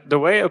 and the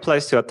way it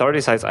applies to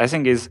authority sites, I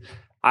think, is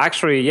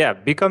actually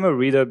become a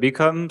reader,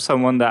 become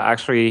someone that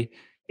actually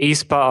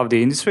is part of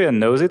the industry and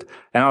knows it.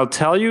 And I'll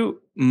tell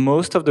you,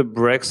 most of the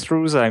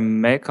breakthroughs I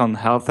make on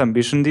Health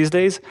Ambition these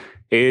days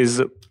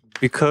is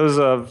because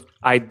of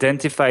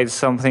identified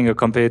something a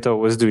competitor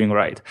was doing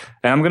right.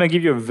 And I'm going to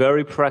give you a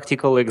very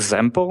practical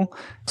example.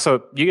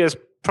 So you guys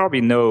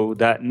probably know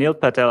that Neil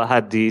Patel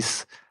had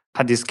this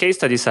case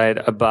study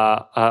site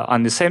about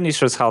on the same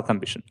niche as Health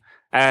Ambition.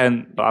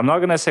 And I'm not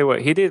going to say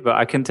what he did, but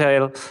I can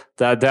tell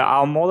that there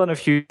are more than a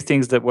few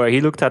things where he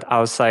looked at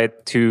our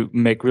site to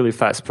make really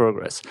fast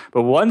progress.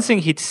 But one thing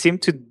he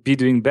seemed to be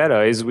doing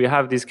better is we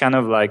have this kind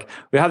of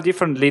we have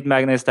different lead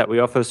magnets that we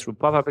offer through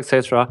pop-up,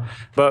 etc.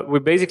 But we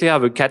basically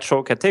have a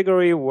catch-all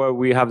category where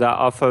we have that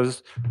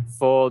offers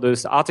for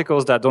those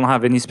articles that don't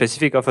have any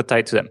specific offer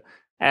tied to them.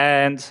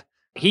 And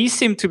he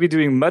seemed to be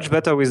doing much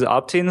better with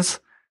opt-ins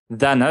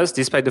than us,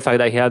 despite the fact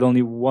that he had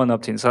only one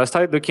opt-in. So I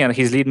started looking at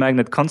his lead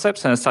magnet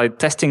concepts and I started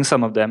testing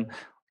some of them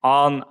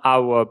on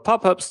our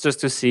pop-ups just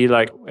to see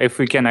like if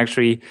we can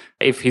actually,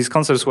 if his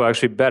concepts were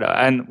actually better.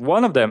 And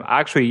one of them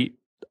actually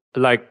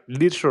like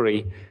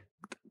literally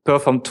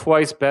performed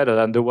twice better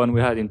than the one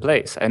we had in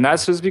place. And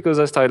that's just because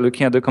I started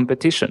looking at the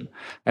competition.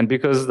 And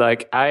because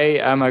like I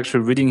am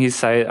actually reading his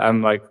site,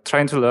 I'm like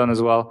trying to learn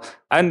as well.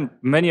 And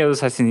many other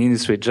sites in the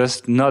industry,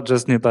 just not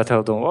just Neil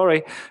Patel, don't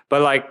worry.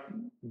 But like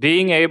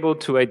being able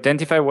to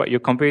identify what your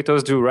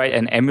competitors do right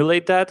and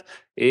emulate that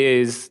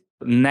is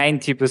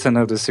 90%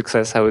 of the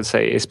success, I would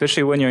say,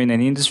 especially when you're in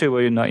an industry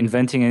where you're not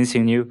inventing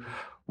anything new,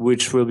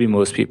 which will be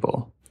most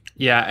people.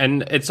 Yeah,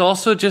 and it's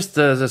also just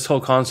this whole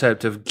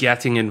concept of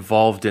getting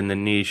involved in the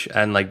niche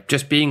and like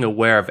just being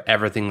aware of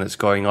everything that's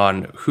going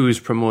on, who's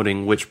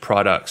promoting which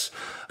products,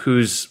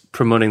 who's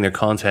promoting their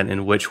content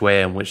in which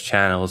way and which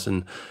channels.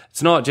 And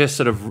it's not just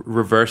sort of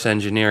reverse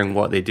engineering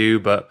what they do,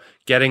 but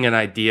getting an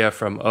idea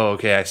from, oh,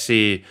 okay, I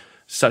see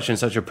such and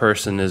such a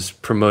person is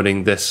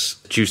promoting this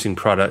juicing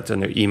product on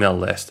their email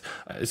list.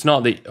 It's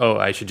not that, oh,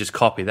 I should just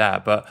copy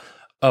that, but,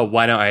 oh,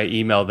 why don't I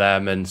email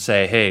them and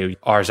say, hey,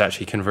 ours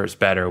actually converts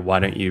better. Why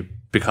don't you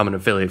become an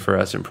affiliate for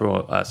us and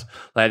promote us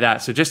like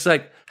that? So just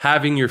like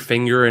having your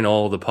finger in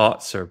all the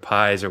pots or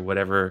pies or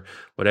whatever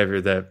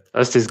the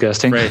that's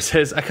disgusting phrase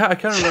is. I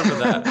can't remember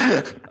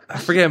that. I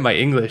forget my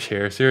English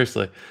here.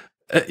 Seriously.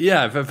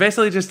 Yeah, but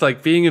basically just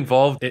like being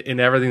involved in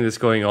everything that's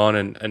going on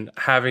and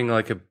having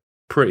like a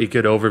pretty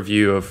good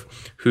overview of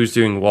who's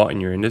doing what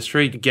in your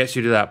industry gets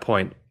you to that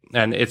point.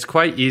 And it's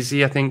quite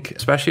easy, I think,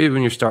 especially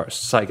when your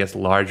site gets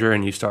larger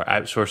and you start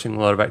outsourcing a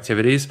lot of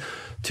activities,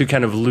 to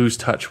kind of lose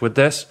touch with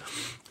this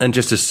and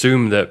just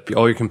assume that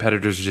all your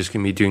competitors are just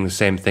going to be doing the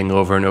same thing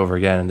over and over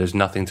again and there's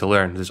nothing to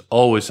learn. There's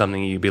always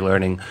something you'd be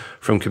learning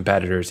from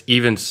competitors,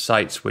 even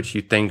sites which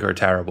you think are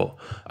terrible.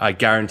 I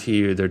guarantee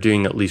you they're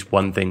doing at least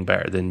one thing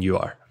better than you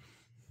are.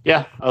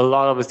 Yeah, a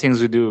lot of the things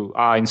we do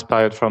are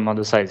inspired from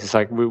other sites. It's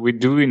like we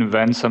do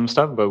invent some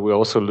stuff, but we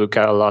also look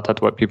at a lot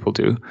at what people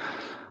do.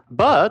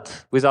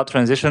 But without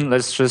transition,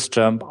 let's just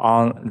jump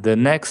on the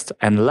next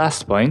and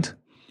last point,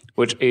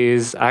 which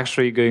is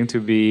actually going to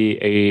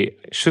be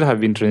should have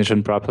been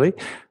transitioned properly,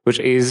 which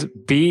is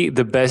be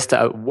the best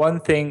at one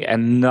thing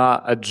and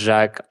not a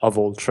jack of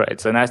all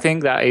trades. And I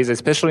think that is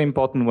especially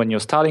important when you're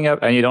starting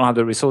up and you don't have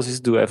the resources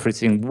to do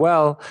everything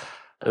well,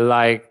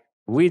 like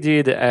we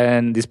did.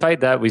 And despite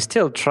that, we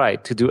still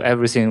tried to do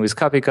everything with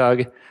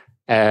Copycog.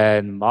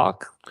 And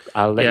Mark,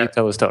 I'll let you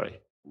tell a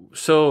story.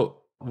 So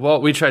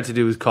what we tried to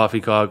do with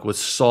Copycog was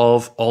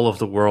solve all of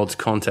the world's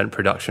content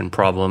production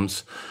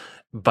problems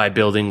by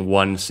building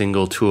one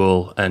single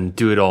tool and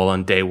do it all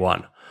on day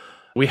one.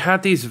 We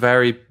had these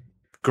very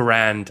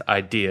grand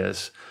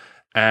ideas,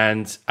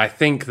 and I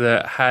think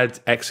that had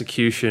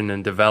execution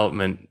and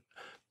development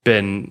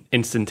been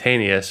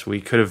instantaneous,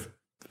 we could have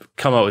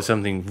come up with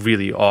something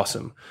really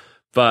awesome.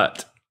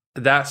 But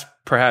that's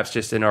perhaps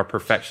just in our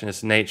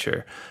perfectionist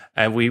nature.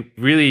 And we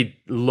really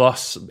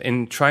lost,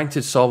 in trying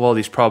to solve all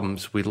these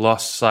problems, we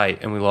lost sight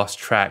and we lost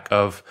track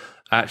of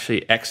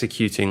actually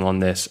executing on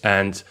this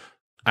and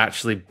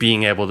actually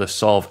being able to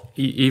solve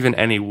even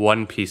any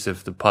one piece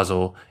of the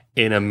puzzle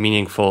in a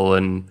meaningful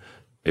and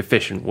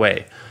efficient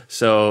way.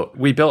 So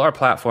we built our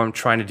platform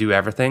trying to do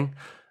everything.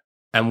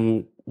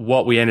 And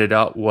what we ended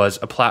up was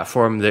a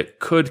platform that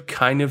could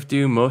kind of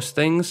do most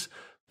things,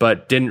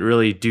 but didn't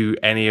really do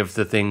any of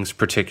the things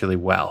particularly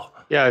well.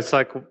 Yeah, it's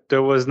like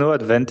there was no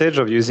advantage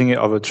of using it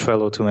over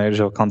Trello to manage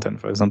your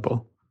content, for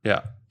example.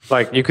 Yeah.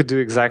 Like you could do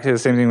exactly the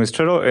same thing with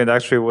Trello. It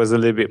actually was a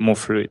little bit more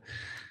fluid.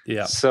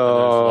 Yeah.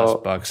 So there's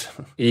less bugs.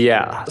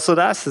 Yeah. So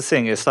that's the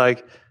thing. It's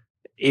like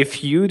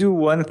if you do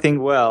one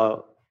thing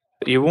well,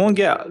 you won't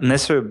get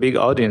necessarily a big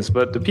audience,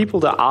 but the people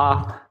that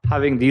are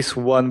having this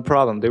one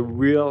problem, they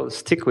will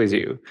stick with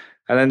you.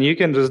 And then you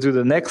can just do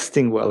the next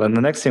thing well and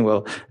the next thing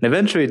well, and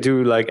eventually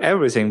do like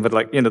everything. But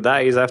like,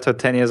 that is after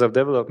 10 years of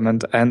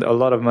development and a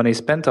lot of money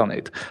spent on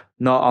it,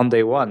 not on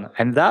day one.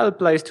 And that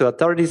applies to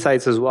authority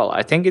sites as well.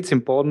 I think it's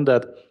important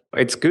that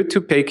it's good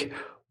to pick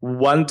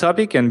one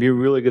topic and be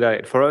really good at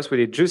it. For us, we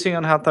did juicing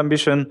on Health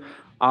Ambition.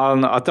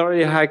 On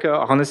Authority Hacker,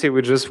 honestly,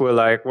 we just were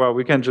like, well,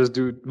 we can just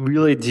do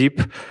really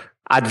deep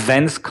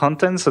advanced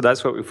content. So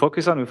that's what we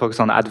focus on. We focus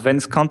on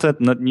advanced content,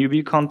 not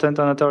newbie content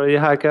on Authority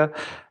Hacker,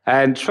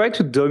 and try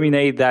to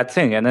dominate that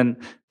thing. And then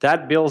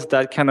that builds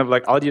that kind of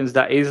like audience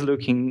that is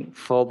looking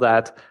for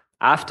that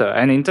after.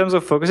 And in terms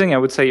of focusing, I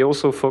would say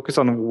also focus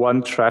on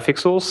one traffic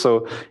source.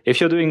 So if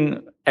you're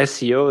doing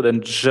SEO,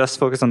 then just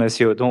focus on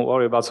SEO. Don't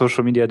worry about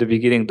social media at the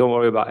beginning. Don't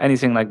worry about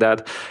anything like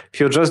that. If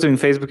you're just doing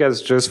Facebook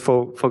ads, just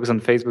focus on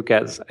Facebook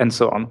ads and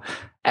so on.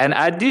 And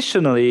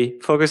additionally,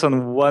 focus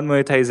on one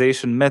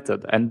monetization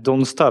method and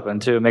don't stop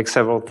until you make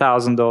several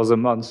 $1,000s a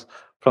month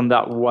from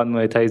that one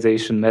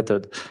monetization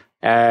method.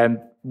 And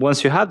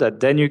once you have that,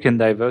 then you can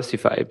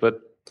diversify.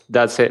 But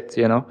that's it,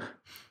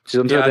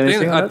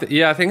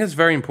 I think it's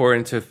very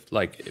important to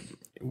like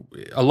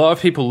a lot of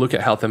people look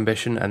at Health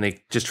Ambition and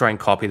they just try and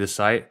copy the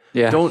site.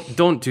 Yeah.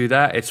 Don't do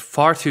that. It's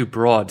far too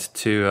broad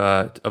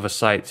of a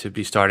site to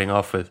be starting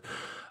off with.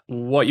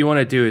 What you want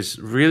to do is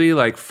really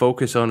like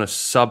focus on a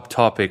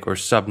subtopic or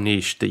sub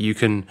niche that you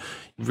can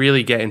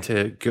really go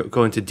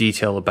into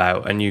detail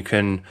about, and you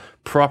can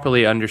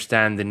properly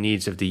understand the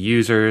needs of the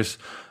users.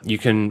 You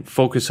can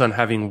focus on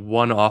having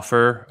one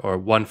offer, or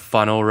one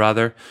funnel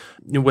rather.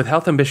 With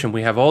Health Ambition,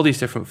 we have all these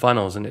different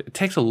funnels, and it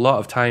takes a lot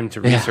of time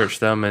to research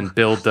them and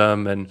build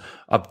them and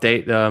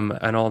update them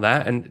and all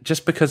that. And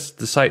just because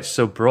the site's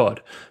so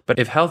broad. But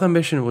if Health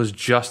Ambition was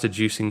just a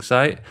juicing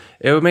site,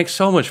 it would make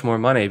so much more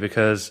money,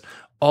 because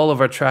all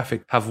of our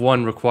traffic have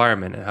one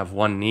requirement and have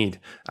one need,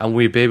 and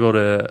we'd be able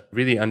to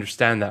really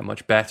understand that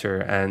much better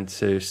and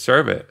to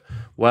serve it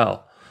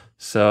well.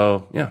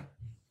 So, yeah.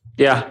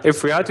 Yeah,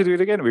 if we had to do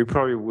it again, we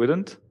probably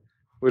wouldn't.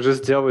 We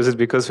just deal with it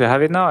because we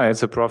have it now, and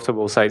it's a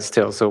profitable site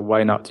still, so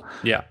why not?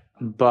 Yeah.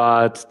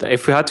 But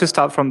if we had to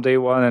start from day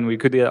one and we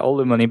could get all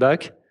the money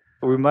back,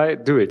 we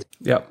might do it.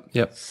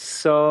 Yep.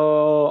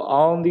 So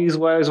on these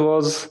wires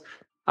was,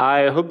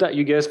 I hope that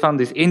you guys found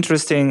this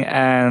interesting,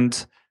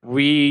 and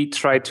we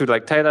try to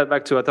like tie that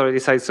back to authority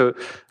sites. So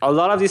a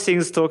lot of these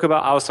things talk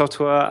about our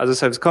software as a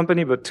service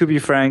company, but to be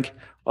frank,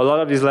 a lot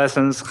of these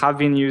lessons have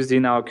been used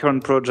in our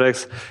current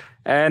projects,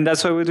 and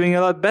that's why we're doing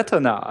a lot better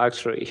now,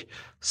 actually.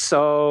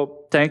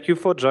 So thank you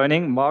for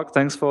joining. Mark,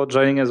 thanks for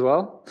joining as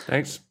well.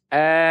 Thanks.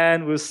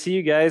 And we'll see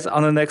you guys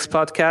on the next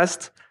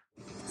podcast.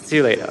 See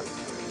you later.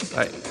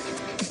 Bye.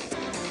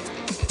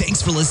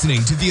 Thanks for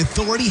listening to the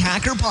Authority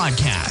Hacker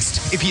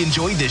Podcast. If you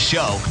enjoyed this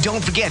show,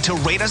 don't forget to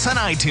rate us on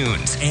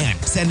iTunes and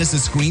send us a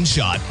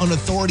screenshot on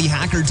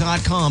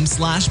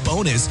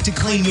authorityhacker.com/bonus to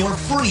claim your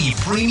free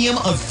premium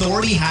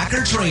Authority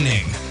Hacker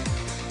training.